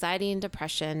have anxiety and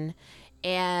depression.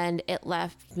 And it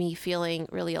left me feeling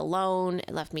really alone.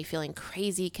 It left me feeling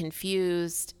crazy,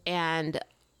 confused. And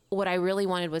what I really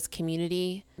wanted was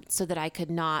community so that I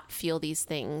could not feel these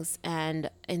things.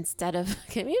 And instead of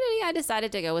community, I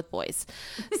decided to go with boys.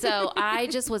 So I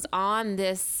just was on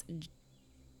this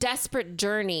desperate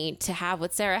journey to have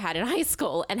what Sarah had in high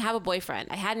school and have a boyfriend.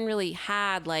 I hadn't really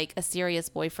had like a serious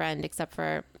boyfriend except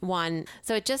for one.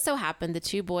 So it just so happened the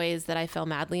two boys that I fell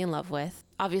madly in love with,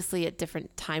 obviously at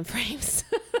different time frames,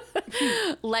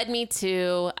 led me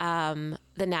to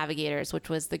the Navigators, which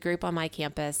was the group on my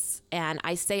campus. And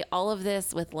I say all of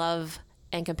this with love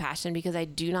and compassion because I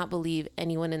do not believe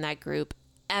anyone in that group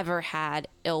ever had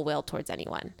ill will towards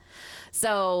anyone.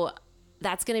 So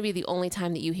that's going to be the only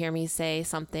time that you hear me say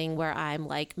something where I'm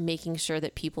like making sure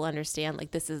that people understand,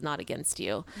 like, this is not against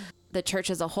you. The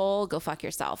church as a whole, go fuck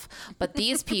yourself. But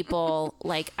these people,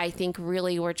 like, I think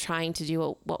really were trying to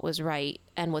do what was right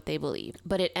and what they believed.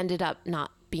 But it ended up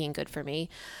not being good for me.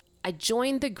 I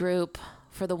joined the group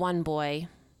for the one boy.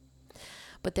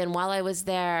 But then while I was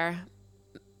there,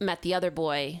 met the other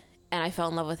boy and I fell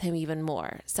in love with him even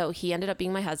more. So he ended up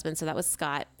being my husband. So that was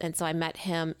Scott. And so I met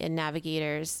him in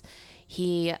Navigators.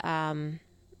 He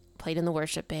played in the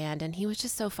worship band and he was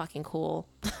just so fucking cool.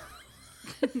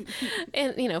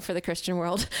 And, you know, for the Christian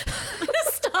world.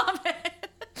 Stop it.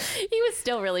 He was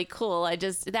still really cool.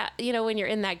 When you're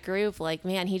in that group, like,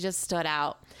 man, he just stood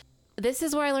out. This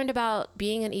is where I learned about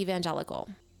being an evangelical.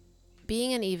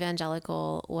 Being an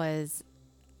evangelical was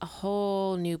a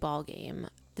whole new ball game.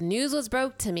 The news was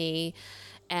broke to me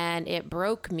and it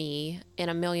broke me in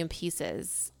a million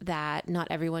pieces that not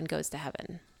everyone goes to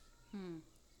heaven.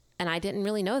 And I didn't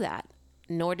really know that,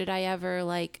 nor did I ever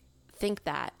like think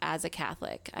that as a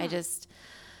Catholic. I just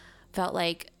felt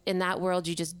like in that world,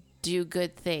 you just do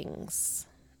good things.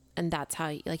 And that's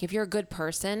how, like, if you're a good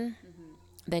person,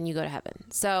 then you go to heaven.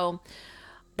 So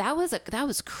that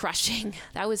was crushing.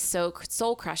 That was so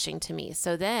soul crushing to me.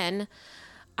 So then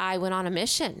I went on a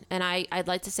mission and I'd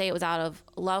like to say it was out of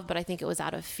love, but I think it was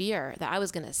out of fear that I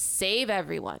was going to save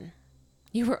everyone.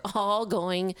 You were all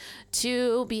going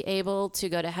to be able to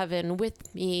go to heaven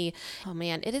with me. Oh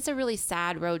man, it is a really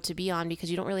sad road to be on because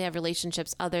you don't really have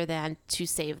relationships other than to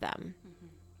save them.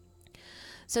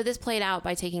 So this played out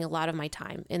by taking a lot of my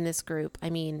time in this group. I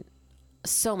mean,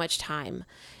 so much time.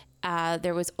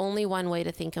 There was only one way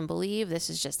to think and believe. This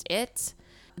is just it.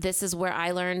 This is where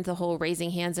I learned the whole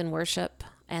raising hands in worship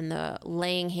and the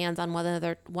laying hands on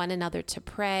one another to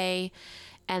pray.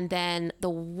 And then the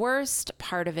worst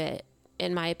part of it,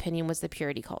 in my opinion, was the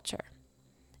purity culture.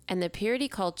 And the purity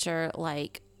culture,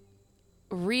 like,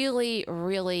 really,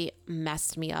 really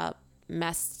messed me up,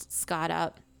 messed Scott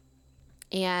up.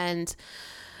 And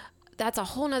that's a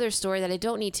whole nother story that I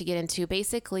don't need to get into.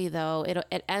 Basically, though,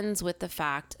 it ends with the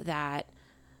fact that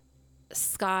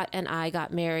Scott and I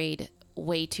got married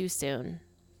way too soon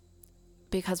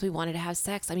because we wanted to have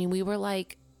sex. I mean, we were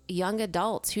like young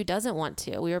adults. Who doesn't want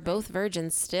to? We were both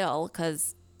virgins still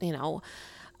because, you know,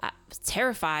 I was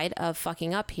terrified of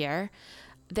fucking up here.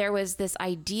 There was this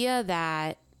idea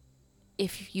that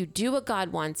if you do what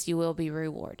God wants, you will be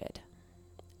rewarded.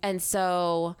 And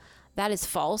so that is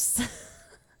false.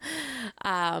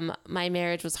 My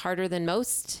marriage was harder than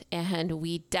most, and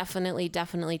we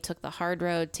definitely took the hard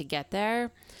road to get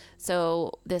there.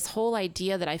 So this whole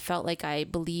idea that I felt like I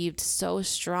believed so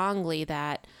strongly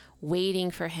that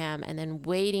waiting for him and then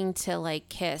waiting to like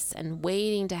kiss and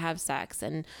waiting to have sex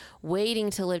and waiting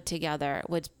to live together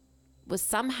was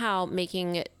somehow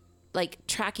making it like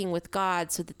tracking with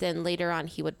God so that then later on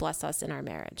he would bless us in our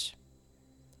marriage.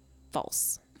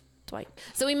 False. Dwight.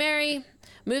 So we marry,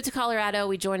 move to Colorado.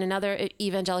 We join another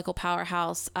evangelical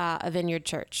powerhouse, a Vineyard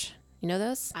Church. You know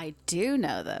those? I do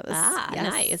know those. Ah,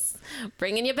 Yes. nice.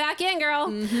 Bringing you back in, girl.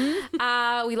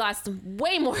 We lost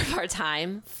way more of our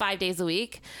time, 5 days a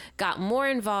week, got more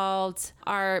involved.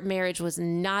 Our marriage was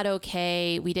not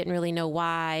okay. We didn't really know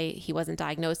why. He wasn't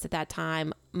diagnosed at that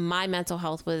time. My mental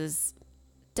health was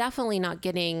definitely not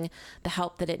getting the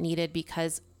help that it needed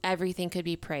because everything could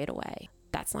be prayed away.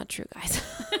 That's not true, guys.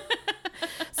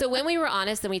 So when we were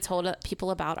honest and we told people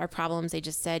about our problems, they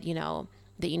just said, you know,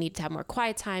 that you need to have more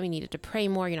quiet time. You needed to pray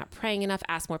more. You're not praying enough.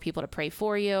 Ask more people to pray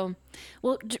for you.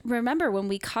 Well, remember when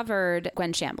we covered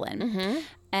Gwen Shamblin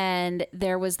and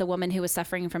there was the woman who was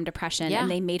suffering from depression and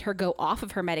they made her go off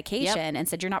of her medication and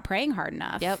said, you're not praying hard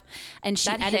enough. And she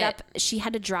she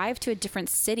had to drive to a different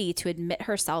city to admit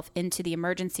herself into the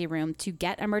emergency room to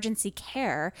get emergency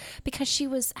care because she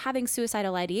was having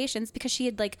suicidal ideations because she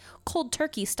had like cold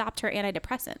turkey stopped her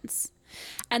antidepressants.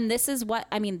 And this is what,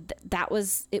 I mean, it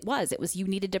was, you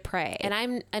needed to pray. And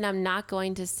I'm not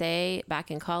going to say back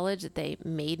in college that they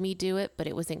made me do it, but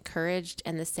it was encouraged.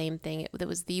 And the same thing, it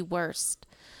was the worst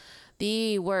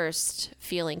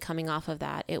feeling coming off of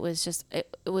that. It was just,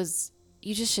 it was,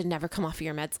 you just should never come off of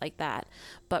your meds like that.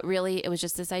 But really it was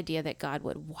just this idea that God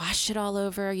would wash it all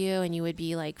over you and you would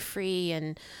be like free,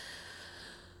 and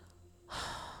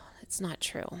it's not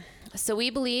true. So we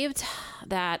believed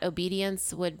that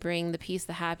obedience would bring the peace,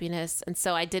 the happiness. And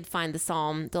so I did find the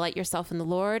Psalm, delight yourself in the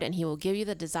Lord and he will give you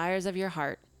the desires of your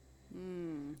heart.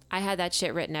 I had that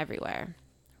shit written everywhere.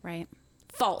 Right.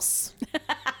 False.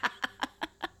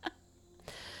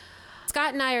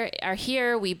 Scott and I are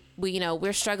here. We you know,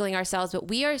 we're struggling ourselves, but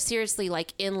we are seriously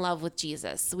like in love with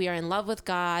Jesus. We are in love with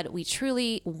God. We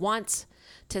truly want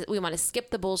to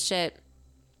skip the bullshit.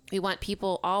 We want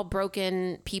people, all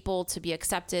broken people, to be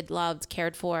accepted, loved,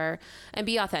 cared for, and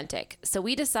be authentic. So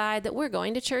we decide that we're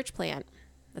going to church plant.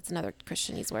 That's another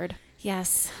Christianese word.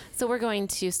 Yes. So we're going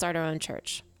to start our own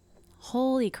church.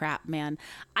 Holy crap, man.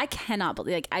 I cannot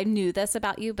believe, like, I knew this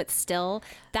about you, but still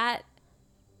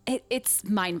it's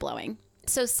mind blowing.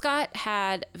 So Scott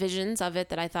had visions of it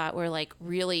that I thought were like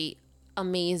really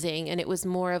amazing. And it was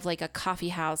more of like a coffee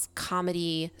house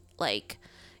comedy, like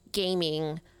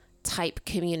gaming type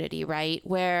community, right?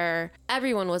 Where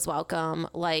everyone was welcome.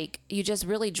 Like you just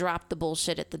really dropped the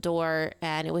bullshit at the door.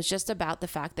 And it was just about the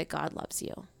fact that God loves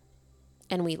you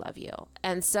and we love you.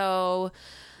 And so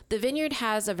the Vineyard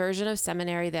has a version of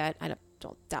seminary that I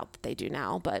don't doubt that they do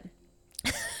now, but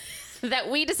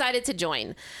that we decided to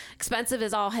join. Expensive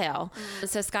as all hell.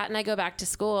 So Scott and I go back to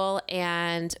school,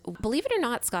 and believe it or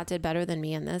not, Scott did better than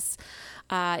me in this.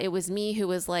 It was me who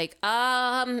was like,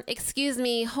 excuse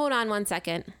me, hold on one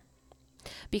second.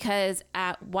 Because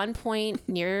at one point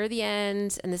near the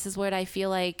end, and this is what I feel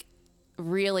like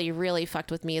really, really fucked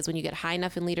with me, is when you get high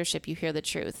enough in leadership, you hear the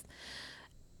truth.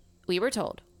 We were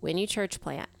told, when you church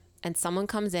plant and someone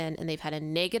comes in and they've had a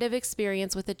negative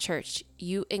experience with the church,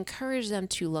 you encourage them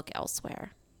to look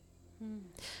elsewhere.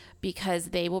 Because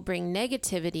they will bring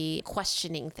negativity,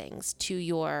 questioning things to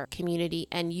your community,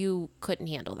 and you couldn't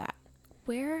handle that.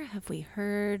 Where have we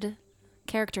heard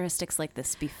characteristics like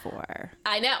this before.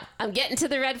 I know. I'm getting to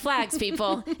the red flags,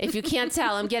 people. If you can't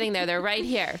tell, I'm getting there. They're right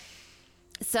here.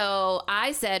 So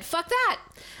I said, fuck that.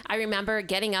 I remember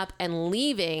getting up and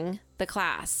leaving the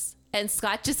class. And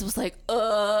Scott just was like,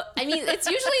 I mean, it's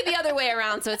usually the other way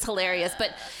around, so it's hilarious.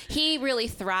 But he really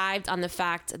thrived on the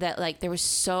fact that, like, there was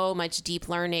so much deep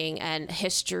learning and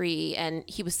history, and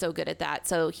he was so good at that.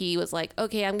 So he was like,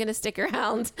 okay, I'm going to stick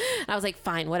around. And I was like,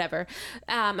 fine, whatever.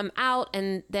 I'm out.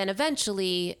 And then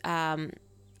eventually, a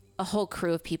whole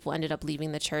crew of people ended up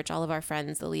leaving the church. All of our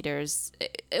friends, the leaders.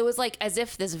 It was like as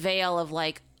if this veil of,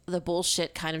 like, the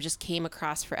bullshit kind of just came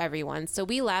across for everyone. So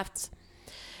we left.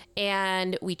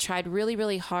 And we tried really,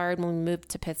 really hard when we moved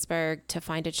to Pittsburgh to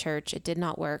find a church. It did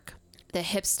not work. The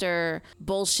hipster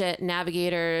bullshit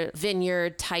Navigator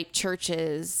Vineyard type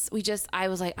churches. I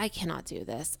was like, I cannot do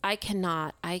this. I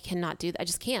cannot do that. I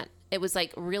just can't. It was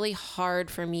like really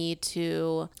hard for me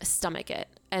to stomach it.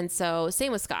 And so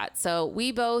same with Scott. So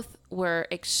we both were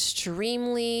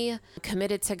extremely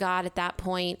committed to God at that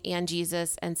point and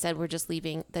Jesus, and said, we're just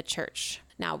leaving the church.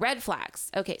 Now, red flags.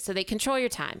 Okay, so they control your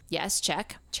time. Yes,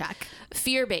 check. Check.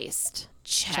 Fear-based.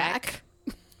 Check.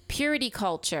 Purity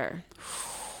culture.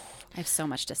 I have so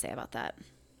much to say about that.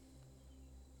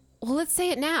 Well, let's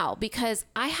say it now, because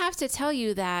I have to tell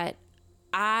you that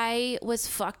I was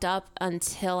fucked up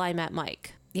until I met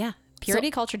Mike. Yeah. Purity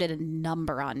culture did a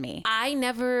number on me. I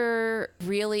never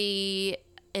really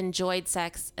enjoyed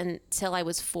sex until I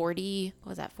was 40. What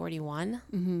was that, 41?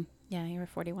 Mm-hmm. Yeah, you were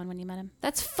 41 when you met him.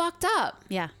 That's fucked up.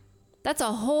 Yeah. That's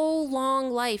a whole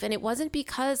long life. And it wasn't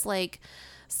because, like,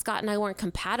 Scott and I weren't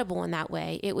compatible in that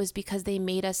way. It was because they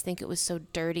made us think it was so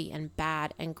dirty and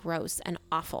bad and gross and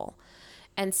awful.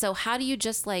 And so how do you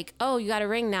just like, oh, you got a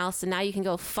ring now, so now you can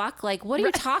go fuck? Like, what are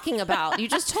you talking about? You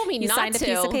just told me you not signed to. a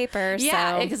piece of paper.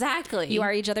 Yeah, so exactly. You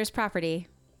are each other's property.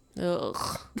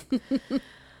 Ugh.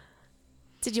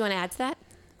 Did you want to add to that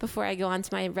before I go on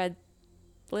to my red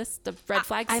list of red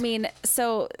flags? I mean,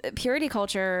 so purity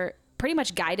culture pretty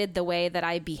much guided the way that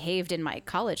I behaved in my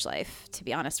college life, to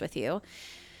be honest with you.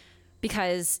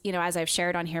 Because, you know, as I've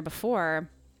shared on here before,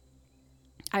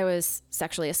 I was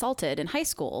sexually assaulted in high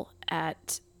school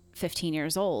at 15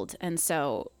 years old. And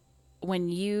so when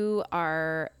you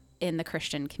are in the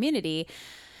Christian community,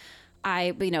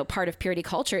 part of purity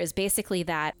culture is basically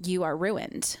that you are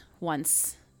ruined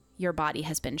once your body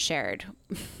has been shared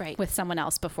right. with someone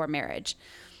else before marriage.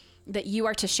 That you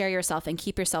are to share yourself and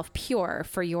keep yourself pure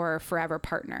for your forever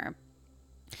partner.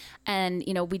 And,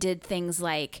 you know, we did things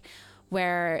like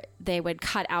where they would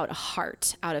cut out a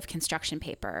heart out of construction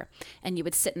paper, and you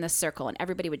would sit in this circle and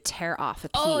everybody would tear off a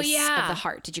piece of the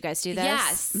heart. Did you guys do this?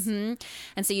 Yes. Mm-hmm.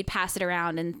 And so you'd pass it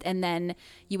around and then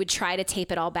you would try to tape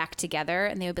it all back together,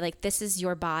 and they would be like, this is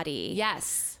your body.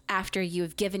 Yes. After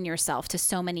you've given yourself to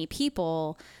so many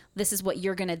people, this is what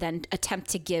you're going to then attempt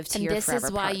to give to your forever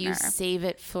partner. And this is why you save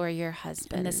it for your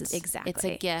husband. And this is exactly. It's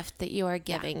a gift that you are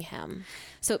giving him.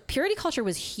 So purity culture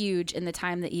was huge in the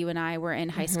time that you and I were in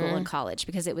high school and college,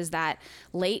 because it was that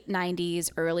late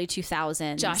 90s, early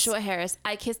 2000s. Joshua Harris,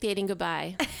 I kissed dating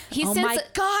goodbye. My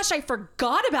gosh, I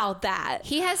forgot about that.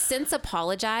 He has since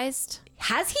apologized.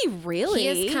 Has he really?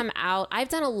 He has come out. I've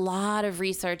done a lot of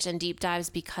research and deep dives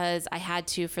because I had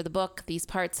to for the book, these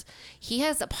parts. He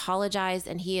has apologized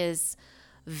and he is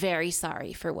very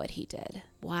sorry for what he did.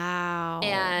 Wow.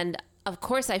 And of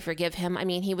course I forgive him. I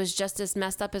mean, he was just as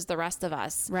messed up as the rest of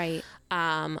us. Right.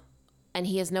 And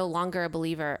he is no longer a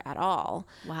believer at all.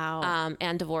 Wow.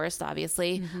 And divorced,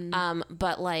 obviously.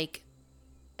 But like,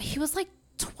 he was like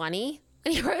 20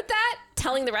 and he wrote that,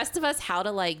 telling the rest of us how to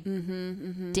like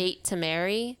date to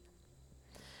marry.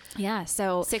 Yeah.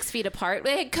 So 6 feet apart.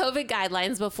 They had COVID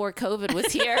guidelines before COVID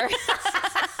was here.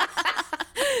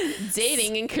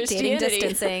 Dating and Christianity. Dating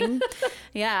distancing.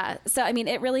 Yeah. So, I mean,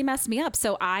 it really messed me up.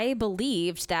 So I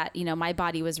believed that, you know, my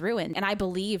body was ruined, and I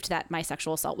believed that my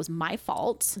sexual assault was my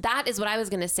fault. That is what I was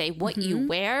going to say. What you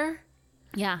wear.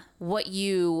 Yeah.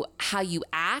 How you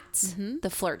act, the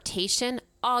flirtation,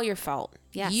 all your fault.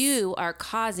 Yes. You are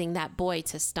causing that boy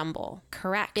to stumble.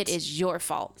 Correct. It is your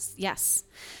fault. Yes.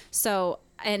 So,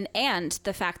 and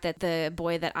the fact that the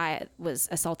boy that I was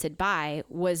assaulted by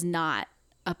was not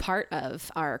a part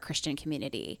of our Christian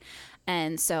community.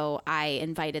 And so I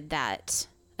invited that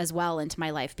as well into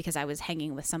my life because I was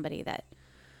hanging with somebody that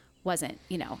wasn't,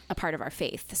 you know, a part of our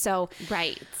faith. So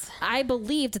right. I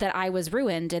believed that I was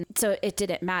ruined, and so it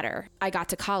didn't matter. I got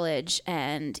to college,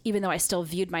 and even though I still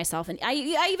viewed myself, and I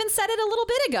even said it a little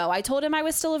bit ago, I told him I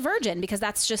was still a virgin because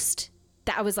that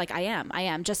was like, I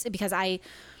am just because I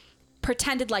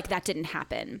pretended like that didn't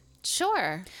happen.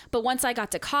 Sure. But once I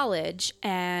got to college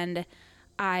and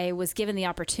I was given the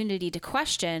opportunity to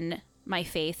question my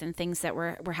faith and things that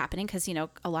were happening, because, you know,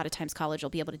 a lot of times college will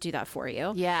be able to do that for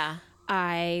you. Yeah.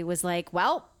 I was like,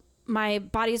 well, my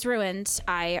body's ruined.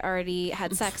 I already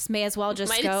had sex. May as well just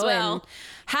Might go as well. and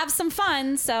have some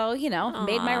fun. So, you know,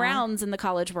 made my rounds in the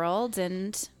college world,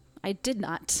 and I did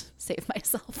not save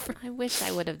myself. I wish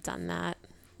I would have done that.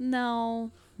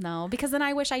 No, because then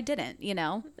I wish I didn't, you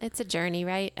know? It's a journey,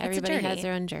 right? Everybody journey. has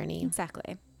their own journey.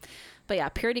 Exactly. But yeah,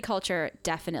 purity culture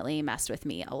definitely messed with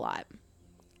me a lot.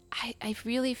 I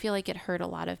really feel like it hurt a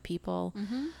lot of people.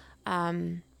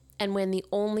 And when the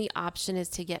only option is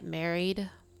to get married,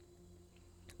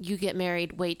 you get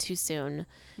married way too soon.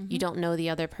 You don't know the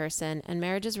other person, and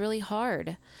marriage is really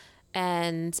hard.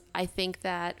 And I think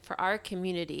that for our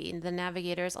community, the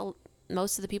Navigators,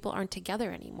 most of the people aren't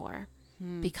together anymore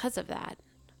because of that.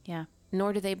 Yeah.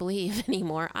 Nor do they believe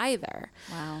anymore either.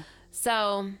 Wow.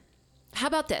 So how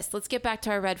about this? Let's get back to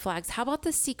our red flags. How about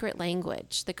the secret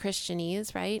language, the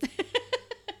Christianese, right?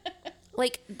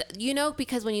 Like, you know,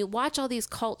 because when you watch all these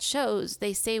cult shows,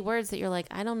 they say words that you're like,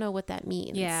 I don't know what that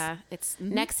means. Yeah. It's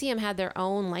NXIVM had their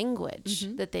own language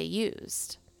that they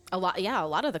used. a lot. Yeah. A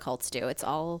lot of the cults do. It's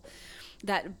all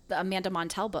that the Amanda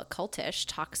Montell book, Cultish,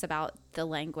 talks about the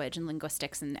language and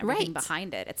linguistics and everything Right.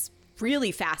 behind it. It's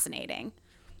really fascinating.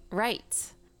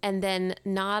 Right. And then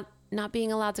not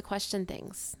being allowed to question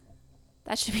things.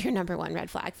 That should be your number one red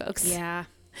flag, folks. Yeah.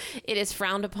 It is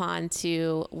frowned upon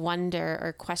to wonder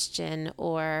or question,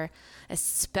 or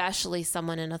especially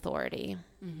someone in authority.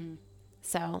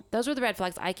 So those were the red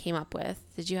flags I came up with.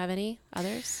 Did you have any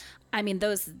others? I mean,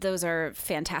 those are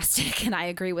fantastic, and I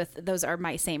agree with those are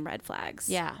my same red flags.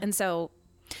 Yeah. And so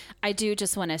I do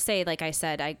just want to say, like I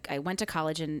said, I went to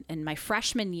college in my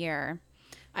freshman year.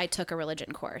 I took a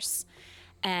religion course,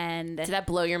 and Did that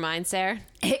blow your mind, Sarah?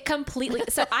 it completely.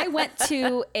 So I went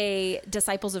to a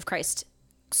Disciples of Christ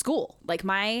school. Like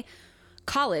my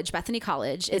college, Bethany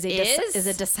College, is is?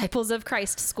 a Disciples of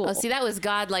Christ school. Oh, see, that was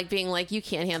God like being like, you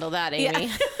can't handle that, Amy.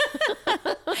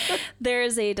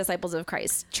 There's a Disciples of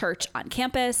Christ church on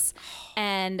campus,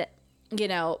 and you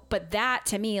know, but that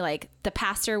to me, like, the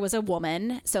pastor was a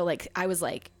woman, so like I was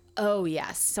like, oh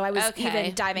yes. So I was Okay.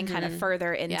 even diving kind of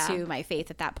further into Yeah. my faith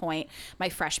at that point, my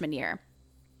freshman year.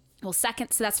 Well, so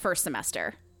that's first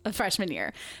semester of freshman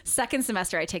year. Second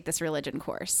semester, I take this religion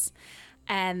course.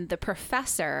 And the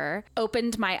professor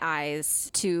opened my eyes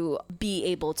to be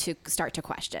able to start to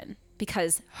question,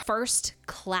 because first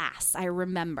class, I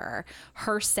remember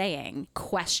her saying,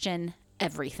 question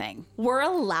everything. We're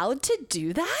allowed to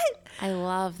do that? I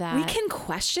love that. We can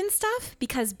question stuff?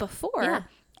 Because before, Yeah.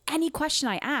 any question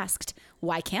I asked,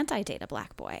 why can't I date a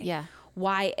black boy? Yeah.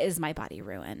 Why is my body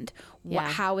ruined? Yeah.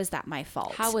 How is that my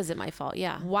fault? How was it my fault?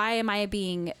 Yeah. Why am I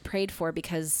being prayed for?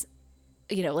 Because,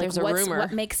 you know, like, There's a rumor.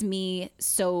 what makes me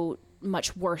so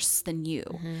much worse than you?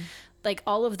 Like,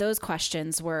 all of those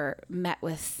questions were met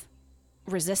with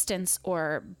resistance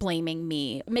or blaming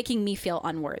me, making me feel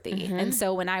unworthy. And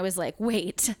so when I was like,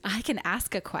 wait, I can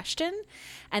ask a question.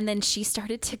 And then she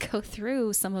started to go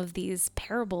through some of these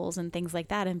parables and things like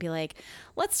that and be like,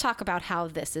 let's talk about how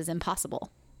this is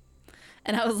impossible.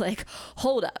 And I was like,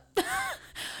 hold up.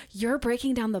 You're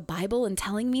breaking down the Bible and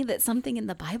telling me that something in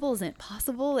the Bible isn't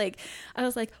possible? Like, I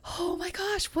was like, oh my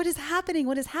gosh, what is happening?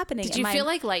 What is happening? Did you feel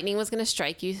like lightning was going to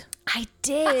strike you? I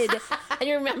did.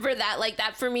 I remember that, like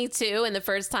that for me too. And the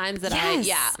first times that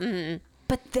Yes.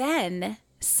 But then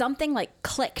something like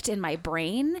clicked in my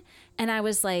brain, and I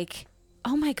was like,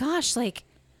 oh my gosh, like,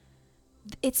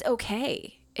 it's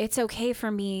okay. It's okay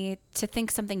for me to think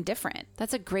something different.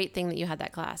 That's a great thing that you had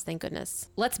that class. Thank goodness.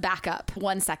 Let's back up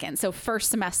 1 second. So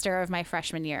first semester of my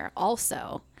freshman year,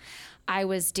 also, I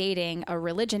was dating a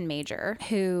religion major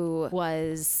who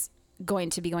was going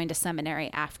to be going to seminary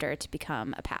after to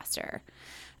become a pastor.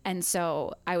 And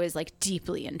so I was like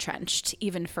deeply entrenched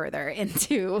even further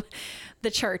into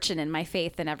the church and in my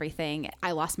faith and everything.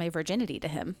 I lost my virginity to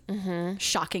him.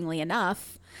 Shockingly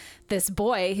enough, this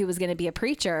boy who was going to be a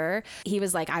preacher, he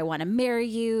was like, I want to marry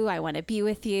you. I want to be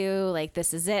with you. Like,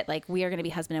 this is it. Like, we are going to be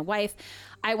husband and wife.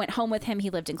 I went home with him. He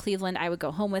lived in Cleveland. I would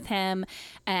go home with him,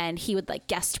 and he would like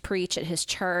guest preach at his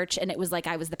church. And it was like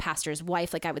I was the pastor's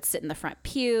wife. Like, I would sit in the front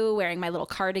pew wearing my little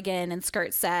cardigan and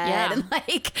skirt set Yeah. and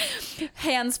like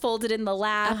hands folded in the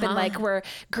lap. And like, we're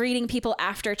greeting people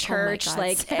after church. God,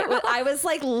 Like, I was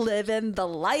like living the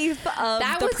life of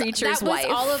the preacher's wife. That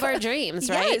was all of our dreams,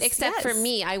 right? Yes, Except for yes.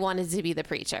 me, I wanted to be the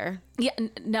preacher. Yeah,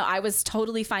 no, I was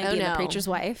totally fine being no. the preacher's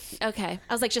wife. Okay.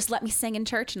 I was like, just let me sing in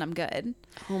church and I'm good.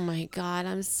 Oh my God,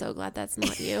 I'm so glad that's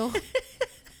not you.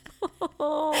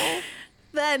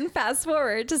 Then fast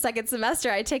forward to second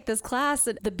semester, I take this class.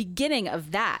 And the beginning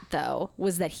of that, though,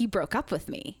 was that he broke up with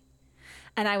me.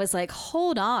 And I was like,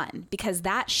 hold on, because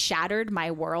that shattered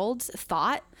my world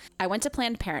thought. I went to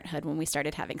Planned Parenthood when we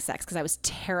started having sex because I was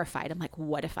terrified. I'm like,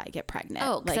 what if I get pregnant?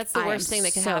 Oh, 'cause like, that's the worst thing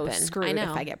that could happen. Screwed I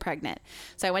know. if I get pregnant.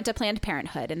 So I went to Planned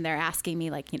Parenthood and they're asking me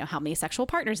like, how many sexual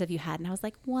partners have you had? And I was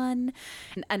like, 1.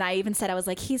 And I even said, I was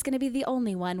like, he's going to be the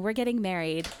only one. We're getting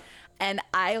married. And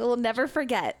I will never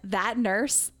forget that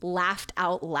nurse laughed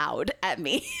out loud at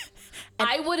me.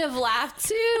 I would have laughed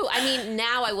too. I mean,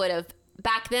 now I would have.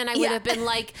 Back then, I would have been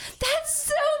like, that's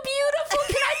so beautiful.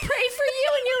 Can I pray for you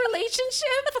in your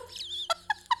relationship?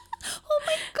 Oh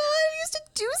my God, I used to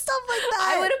do stuff like that.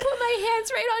 I would have put my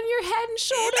hands right on your head and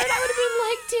shoulder, and I would have been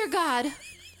like, dear God,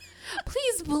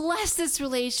 please bless this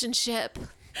relationship.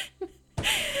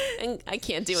 And I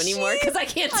can't do anymore because I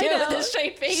can't do it with a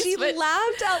straight face. She but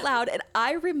laughed out loud, and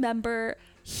I remember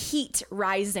heat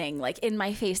rising like in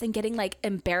my face and getting like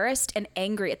embarrassed and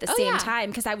angry at the same time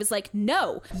because I was like,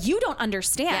 no, you don't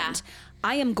understand. Yeah.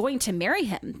 I am going to marry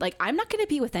him. Like, I'm not going to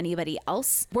be with anybody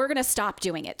else. We're going to stop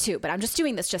doing it too, but I'm just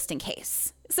doing this just in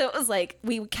case. So it was like,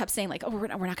 we kept saying like, oh, we're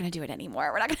not going to do it anymore.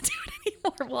 We're not going to do it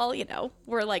anymore. Well,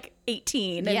 we're like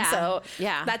 18. And so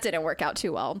that didn't work out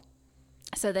too well.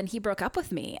 So then he broke up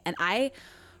with me, and I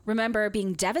remember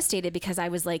being devastated because I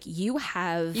was like, you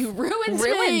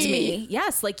ruined me.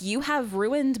 Yes. Like, you have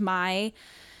ruined my,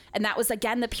 and that was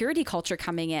again, the purity culture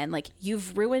coming in. Like,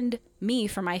 you've ruined me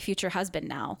for my future husband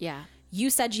now. Yeah.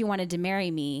 You said you wanted to marry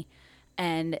me,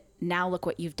 and now look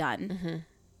what you've done. Mm-hmm.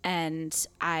 And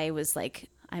I was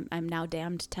like, I'm now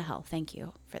damned to hell. Thank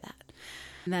you for that.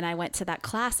 And then I went to that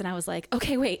class and I was like,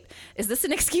 okay, wait, is this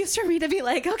an excuse for me to be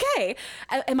like, okay,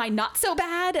 am I not so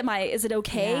bad? Is it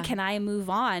okay? Yeah. Can I move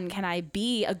on? Can I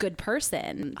be a good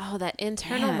person? Oh, that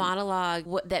internal monologue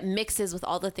that mixes with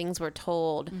all the things we're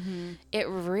told. Mm-hmm. It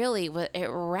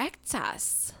wrecked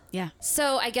us. Yeah.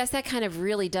 So I guess that kind of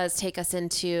really does take us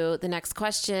into the next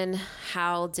question.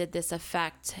 How did this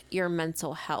affect your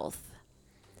mental health?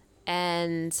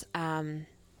 And, I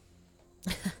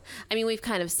mean, we've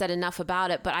kind of said enough about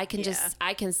it, but I can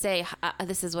say,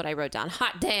 this is what I wrote down.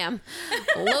 Hot damn.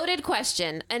 Loaded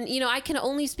question. And, I can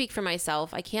only speak for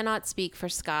myself. I cannot speak for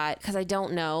Scott because I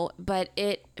don't know, but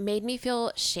it made me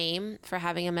feel shame for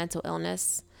having a mental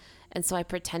illness. And so I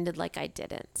pretended like I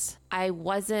didn't. I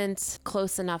wasn't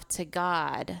close enough to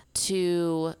God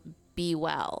to be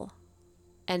well.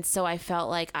 And so I felt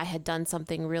like I had done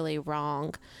something really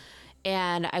wrong,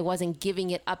 and I wasn't giving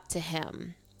it up to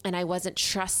him. And I wasn't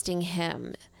trusting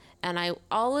him, and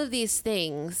all of these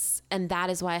things. And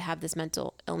that is why I have this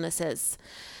mental illnesses.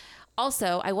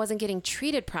 Also, I wasn't getting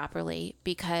treated properly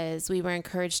because we were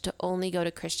encouraged to only go to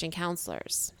Christian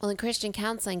counselors. Well, in Christian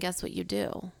counseling, guess what you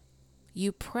do?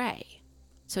 You pray.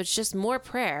 So it's just more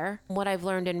prayer. What I've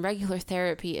learned in regular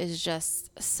therapy is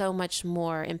just so much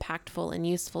more impactful and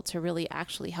useful to really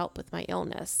actually help with my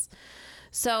illness.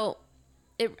 So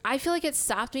I feel like it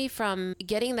stopped me from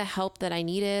getting the help that I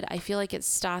needed. I feel like it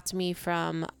stopped me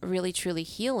from really, truly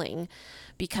healing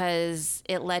because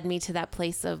it led me to that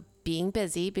place of being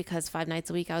busy because 5 nights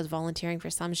a week I was volunteering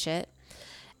for some shit.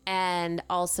 And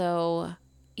also,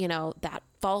 that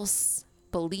false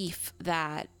belief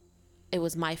that it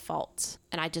was my fault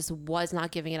and I just was not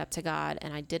giving it up to God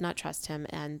and I did not trust him.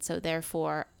 And so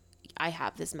therefore I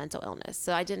have this mental illness.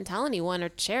 So I didn't tell anyone or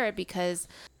share it because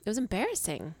it was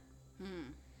embarrassing.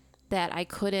 That I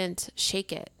couldn't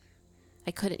shake it.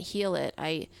 I couldn't heal it.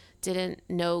 I didn't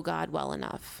know God well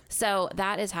enough. So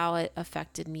that is how it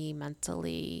affected me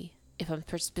mentally, if I'm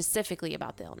specifically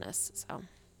about the illness. So,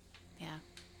 yeah.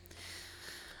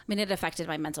 I mean, it affected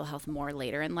my mental health more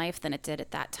later in life than it did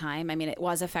at that time. I mean, it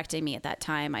was affecting me at that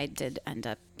time. I did end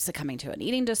up succumbing to an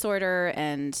eating disorder,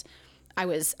 and I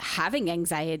was having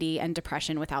anxiety and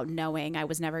depression without knowing. I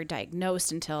was never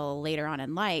diagnosed until later on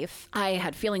in life. I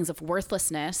had feelings of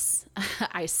worthlessness.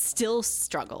 I still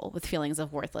struggle with feelings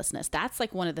of worthlessness. That's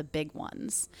like one of the big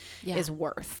ones, is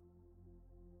worth.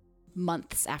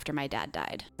 Months after my dad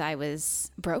died, I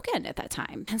was broken at that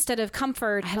time. Instead of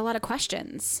comfort, I had a lot of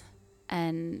questions.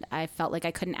 And I felt like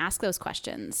I couldn't ask those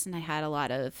questions. And I had a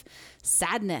lot of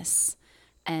sadness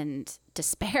and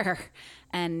despair.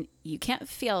 And you can't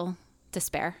feel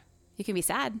despair. You can be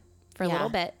sad for a little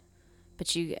bit,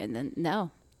 but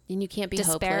no. And you can't be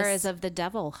despair hopeless. is of the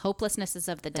devil. Hopelessness is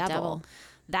of the devil.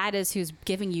 That is who's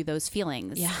giving you those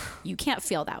feelings. Yeah. You can't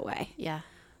feel that way. Yeah.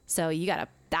 So I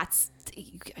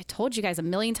told you guys a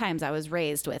million times I was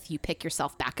raised with, you pick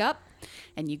yourself back up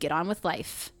and you get on with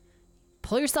life.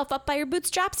 Pull yourself up by your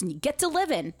bootstraps and you get to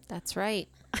living. That's right.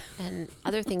 And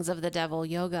other things of the devil,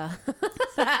 yoga.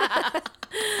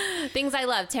 Things I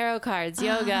love: tarot cards,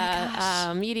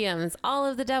 yoga, mediums, all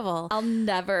of the devil. I'll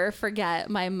never forget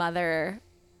my mother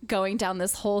going down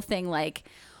this whole thing like,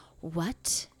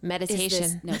 what? Meditation.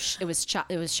 Is this? No, it was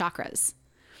chakras.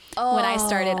 Oh. When I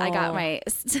started, I got my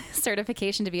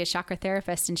certification to be a chakra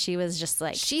therapist, and she was just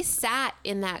like, she sat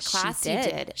in that class you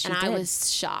did, and I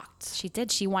was shocked. She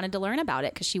did. She wanted to learn about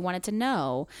it because she wanted to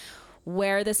know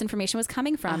where this information was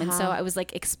coming from. And so I was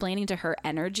like explaining to her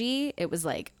energy. It was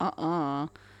like,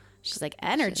 She's like,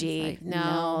 energy? Like,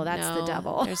 no, that's the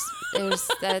devil.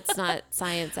 That's not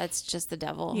science. That's just the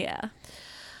devil. Yeah.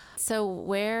 So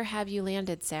where have you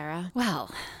landed, Sarah? Well,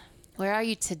 where are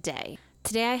you today?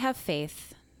 Today I have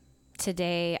faith.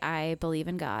 Today I believe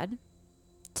in God.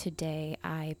 Today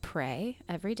I pray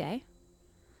every day.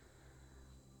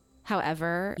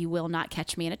 However, you will not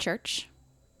catch me in a church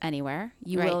anywhere.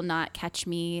 You will not catch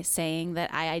me saying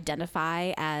that I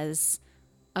identify as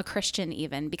a Christian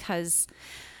even, because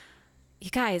you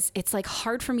guys, it's like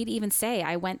hard for me to even say.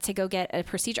 I went to go get a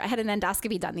procedure. I had an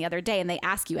endoscopy done the other day, and they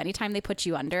ask you anytime they put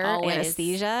you under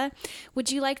anesthesia,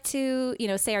 would you like to,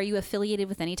 say, are you affiliated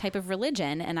with any type of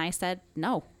religion? And I said,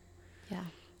 no. Yeah.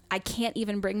 I can't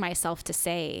even bring myself to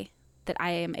say that I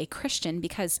am a Christian,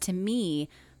 because to me,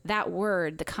 that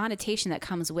word, the connotation that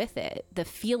comes with it, the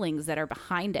feelings that are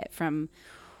behind it from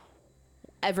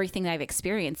everything that I've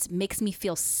experienced makes me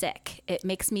feel sick. It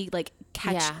makes me like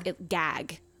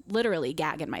literally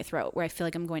gag in my throat, where I feel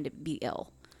like I'm going to be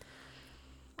ill.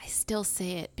 I still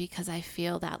say it because I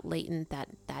feel that latent,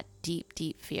 that deep,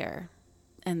 deep fear.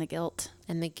 And the guilt.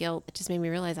 And the guilt. It just made me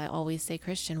realize I always say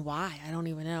Christian. Why? I don't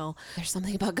even know. There's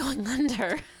something about going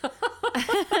under.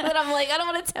 But I'm like, I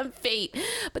don't want to tempt fate.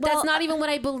 But that's not even what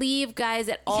I believe, guys,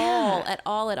 at all. At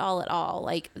all.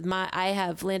 Like I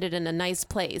have landed in a nice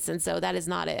place. And so that is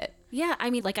not it. Yeah. I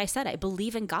mean, like I said, I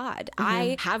believe in God.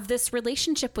 I have this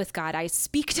relationship with God. I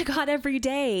speak to God every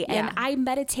day, and I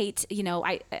meditate.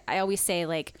 I always say,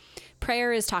 like,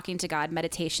 prayer is talking to God.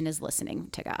 Meditation is listening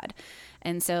to God.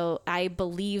 And so I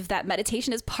believe that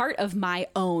meditation is part of my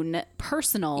own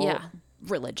personal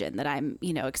religion that I'm,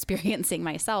 experiencing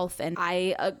myself. And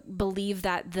I believe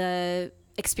that the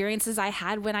experiences I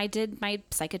had when I did my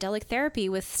psychedelic therapy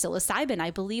with psilocybin,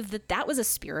 I believe that was a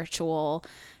spiritual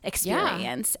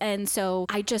experience. Yeah. And so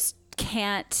I just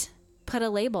can't put a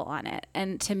label on it.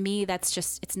 And to me,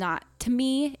 it's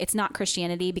not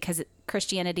Christianity, because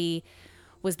Christianity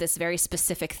was this very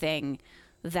specific thing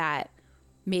that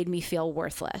made me feel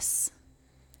worthless.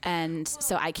 And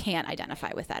so I can't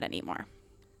identify with that anymore.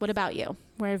 What about you?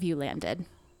 Where have you landed?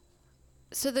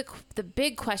 So the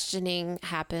big questioning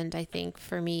happened, I think,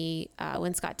 for me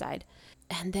when Scott died.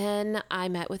 And then I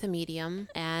met with a medium,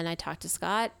 and I talked to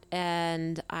Scott,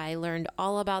 and I learned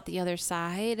all about the other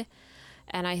side.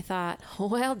 And I thought,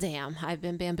 well, damn, I've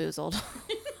been bamboozled.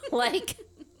 Like,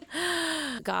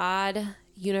 God,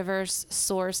 universe,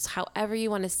 source, however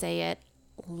you want to say it,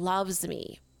 loves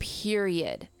me,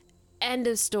 period. End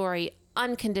of story.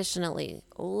 Unconditionally.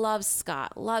 Loves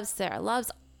Scott, loves Sarah,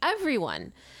 loves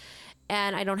everyone.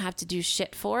 And I don't have to do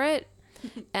shit for it.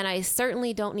 And I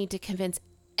certainly don't need to convince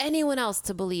anyone else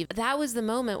to believe. That was the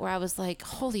moment where I was like,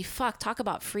 holy fuck, talk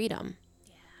about freedom.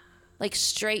 Yeah. Like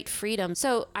straight freedom.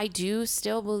 So I do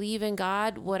still believe in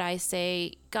God. Would I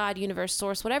say God, universe,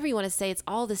 source, whatever you want to say, it's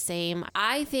all the same.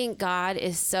 I think God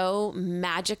is so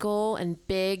magical and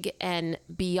big and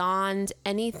beyond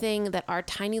anything that our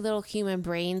tiny little human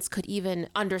brains could even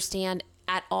understand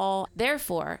at all.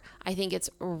 Therefore, I think it's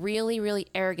really, really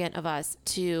arrogant of us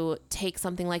to take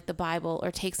something like the Bible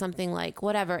or take something like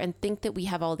whatever and think that we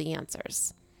have all the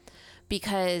answers,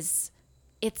 because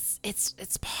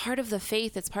it's part of the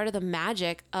faith. It's part of the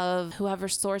magic of whoever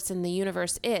source in the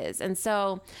universe is. And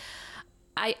so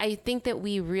I think that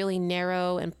we really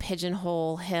narrow and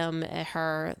pigeonhole him,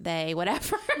 her, they,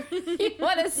 whatever you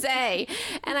want to say.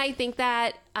 And I think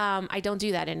that I don't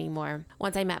do that anymore.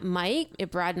 Once I met Mike, it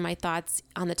broadened my thoughts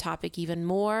on the topic even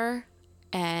more,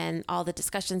 and all the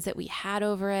discussions that we had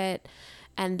over it.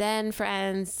 And then,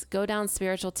 friends, go down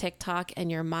spiritual TikTok and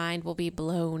your mind will be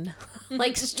blown,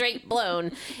 like straight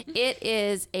blown. It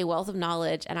is a wealth of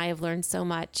knowledge, and I have learned so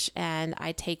much, and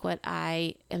I take what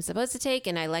I am supposed to take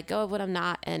and I let go of what I'm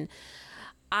not. And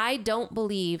I don't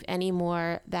believe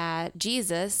anymore that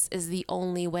Jesus is the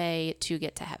only way to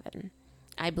get to heaven.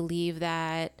 I believe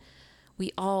that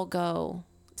we all go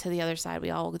to the other side.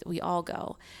 We all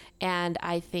go. And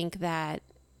I think that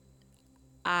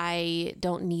I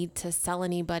don't need to sell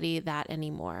anybody that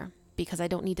anymore, because I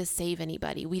don't need to save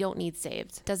anybody. We don't need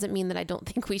saved. Doesn't mean that I don't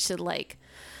think we should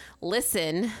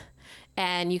listen,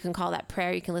 and you can call that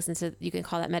prayer. You can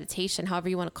call that meditation, however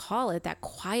you want to call it, that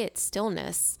quiet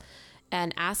stillness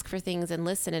and ask for things and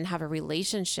listen and have a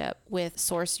relationship with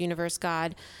Source, Universe,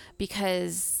 God,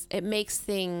 because it makes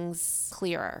things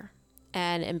clearer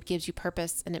and it gives you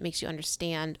purpose and it makes you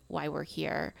understand why we're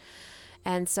here.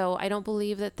 And so I don't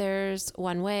believe that there's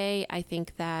one way. I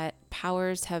think that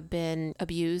powers have been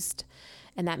abused,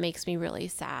 and that makes me really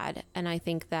sad. And I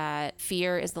think that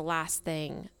fear is the last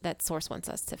thing that Source wants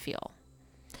us to feel.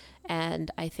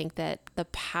 And I think that the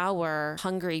power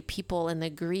hungry people and the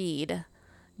greed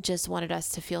just wanted us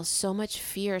to feel so much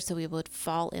fear so we would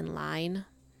fall in line.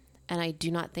 And I do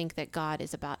not think that God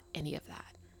is about any of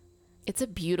that. It's a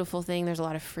beautiful thing. There's a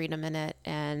lot of freedom in it.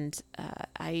 And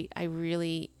I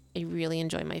really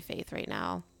enjoy my faith right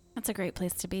now. That's a great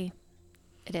place to be.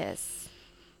 It is.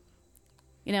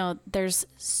 You know, there's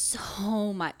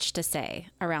so much to say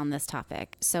around this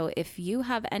topic. So if you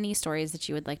have any stories that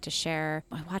you would like to share,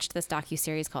 I watched this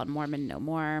docuseries called Mormon No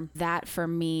More. That for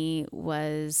me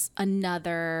was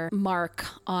another mark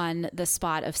on the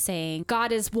spot of saying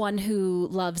God is one who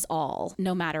loves all,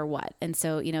 no matter what. And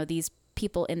so, you know, these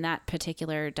people in that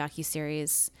particular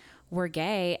docuseries were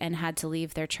gay and had to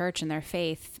leave their church and their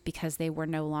faith because they were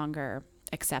no longer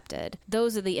accepted.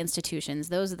 Those are the institutions.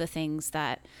 Those are the things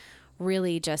that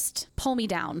really just pull me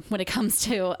down when it comes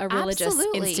to a religious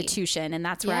Absolutely. institution. And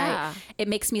that's where it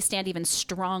makes me stand even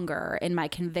stronger in my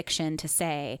conviction to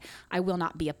say, I will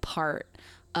not be a part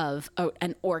of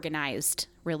an organized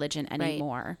religion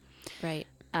anymore. Right.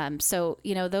 So,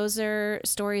 you know, those are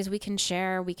stories we can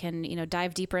share. We can, you know,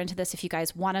 dive deeper into this. If you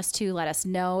guys want us to, let us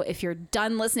know. If you're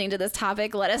done listening to this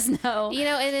topic, let us know. You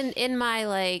know, and in my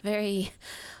like very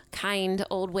kind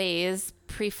old ways,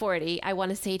 pre-40, I want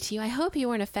to say to you, I hope you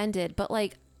weren't offended, but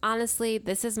like, honestly,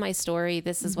 this is my story.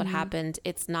 This is what happened.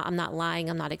 I'm not lying.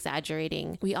 I'm not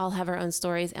exaggerating. We all have our own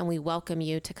stories and we welcome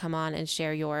you to come on and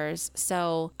share yours.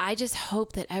 So I just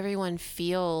hope that everyone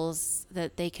feels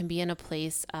that they can be in a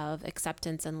place of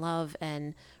acceptance and love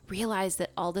and realize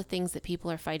that all the things that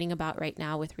people are fighting about right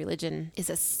now with religion is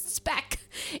a speck.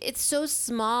 It's so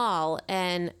small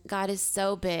and God is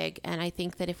so big. And I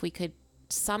think that if we could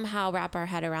somehow wrap our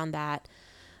head around that,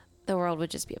 the world would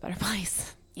just be a better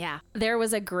place. Yeah. There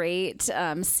was a great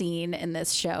scene in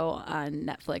this show on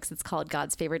Netflix. It's called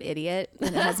God's Favorite Idiot.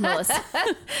 And it has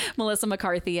Melissa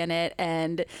McCarthy in it.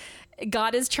 And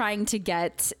God is trying to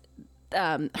get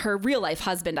her real life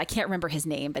husband. I can't remember his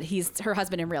name, but he's her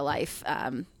husband in real life.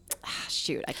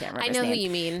 Shoot, I can't remember his name. I know who you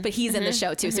mean. But he's in the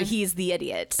show too. So he's the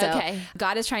idiot. So Okay.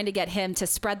 God is trying to get him to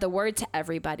spread the word to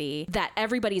everybody that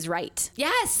everybody's right.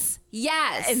 Yes.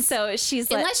 And so she's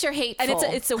like, unless you're hateful.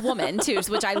 and it's a woman too,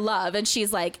 which I love. And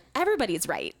she's like, everybody's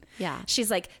right. Yeah.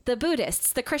 She's like, the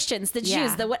Buddhists, the Christians, the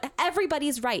Jews,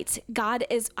 everybody's right.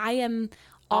 I am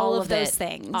all of those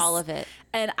things. All of it.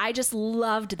 And I just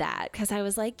loved that because I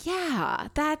was like, yeah,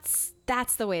 that's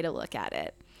the way to look at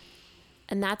it.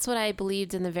 And that's what I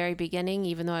believed in the very beginning,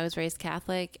 even though I was raised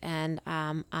Catholic. And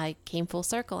I came full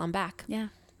circle. I'm back. Yeah.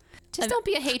 Just don't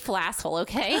be a hateful asshole,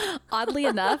 okay? Oddly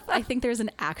enough, I think there's an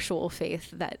actual faith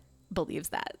that believes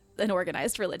that, an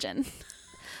organized religion.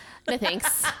 No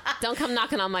thanks. Don't come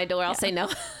knocking on my door. I'll say no.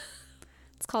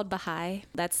 It's called Baha'i.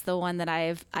 That's the one that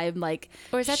I'm like,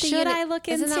 Or is that should I look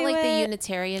into it? Isn't that like the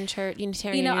Unitarian Church,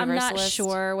 Unitarian I'm not Universalist?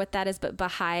 sure what that is, but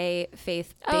Baha'i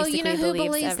faith basically you know who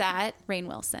believes that? Rainn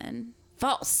Wilson.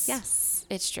 False. Yes.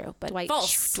 It's true, but Dwight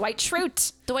false. Dwight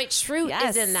Schrute. Dwight Schrute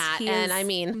Yes, is in that. he And is. I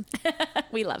mean,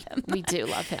 We love him. we do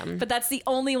love him. But that's the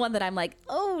only one that I'm like,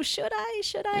 oh, should I?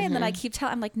 And then I keep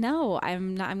telling, I'm like, no,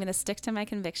 I'm not. I'm going to stick to my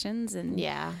convictions. And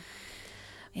Yeah.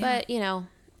 But, you know,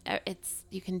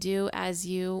 you can do as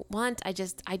you want. I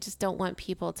just don't want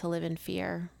people to live in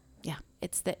fear. yeah.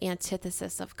 It's the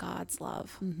antithesis of God's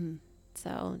love. Mm-hmm.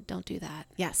 So don't do that.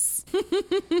 Yes.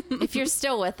 If you're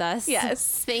still with us,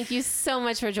 Yes. thank you so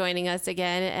much for joining us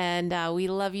again. And we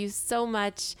love you so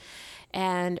much.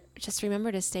 And just remember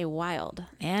to stay wild.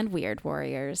 And weird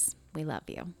warriors. We love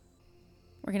you.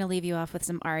 We're going to leave you off with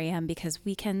some REM because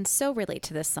we can so relate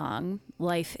to this song.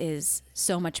 Life is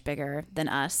so much bigger than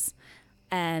us.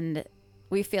 And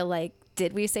we feel like,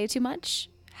 did we say too much?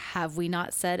 Have we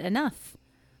not said enough?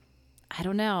 I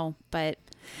don't know, but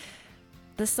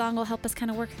this song will help us kind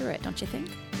of work through it, don't you think?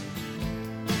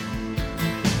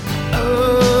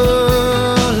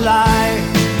 Oh,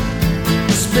 life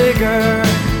is bigger.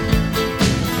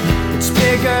 It's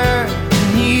bigger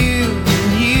than you,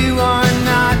 and you are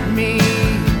not me.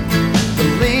 The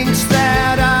links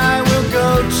that I will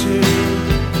go to,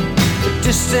 the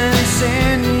distance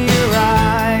in your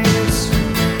eyes.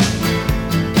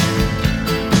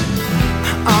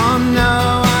 Oh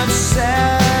no, I've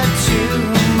said too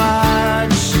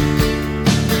much.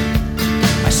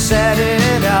 I set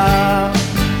it up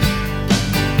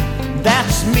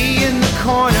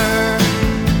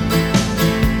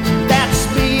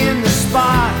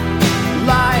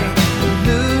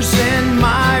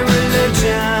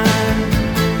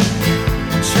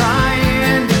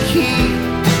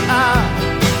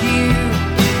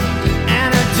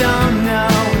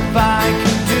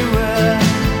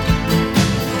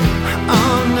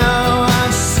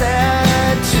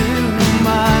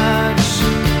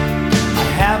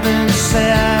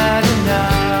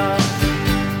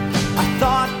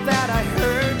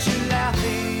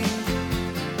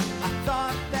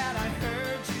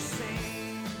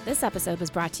This episode was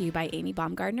brought to you by Amy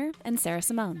Baumgardner and Sarah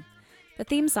Simone. The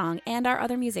theme song and our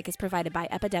other music is provided by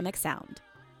Epidemic Sound.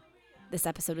 This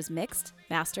episode was mixed,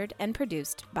 mastered, and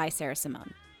produced by Sarah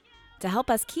Simone. To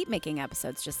help us keep making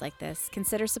episodes just like this,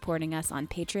 consider supporting us on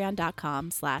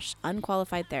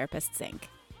patreon.com/unqualifiedtherapistsInc.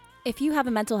 If you have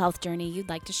a mental health journey you'd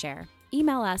like to share,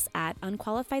 email us at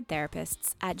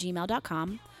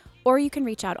unqualifiedtherapists@gmail.com, or you can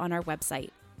reach out on our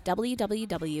website,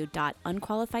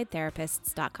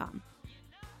 www.unqualifiedtherapists.com.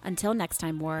 Until next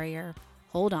time, warrior,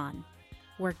 hold on.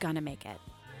 We're gonna make it.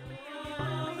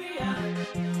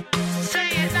 Say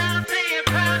it loud, play it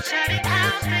proud, shout it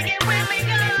out, sing it when we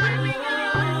go.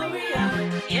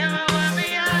 You're a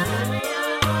warrior.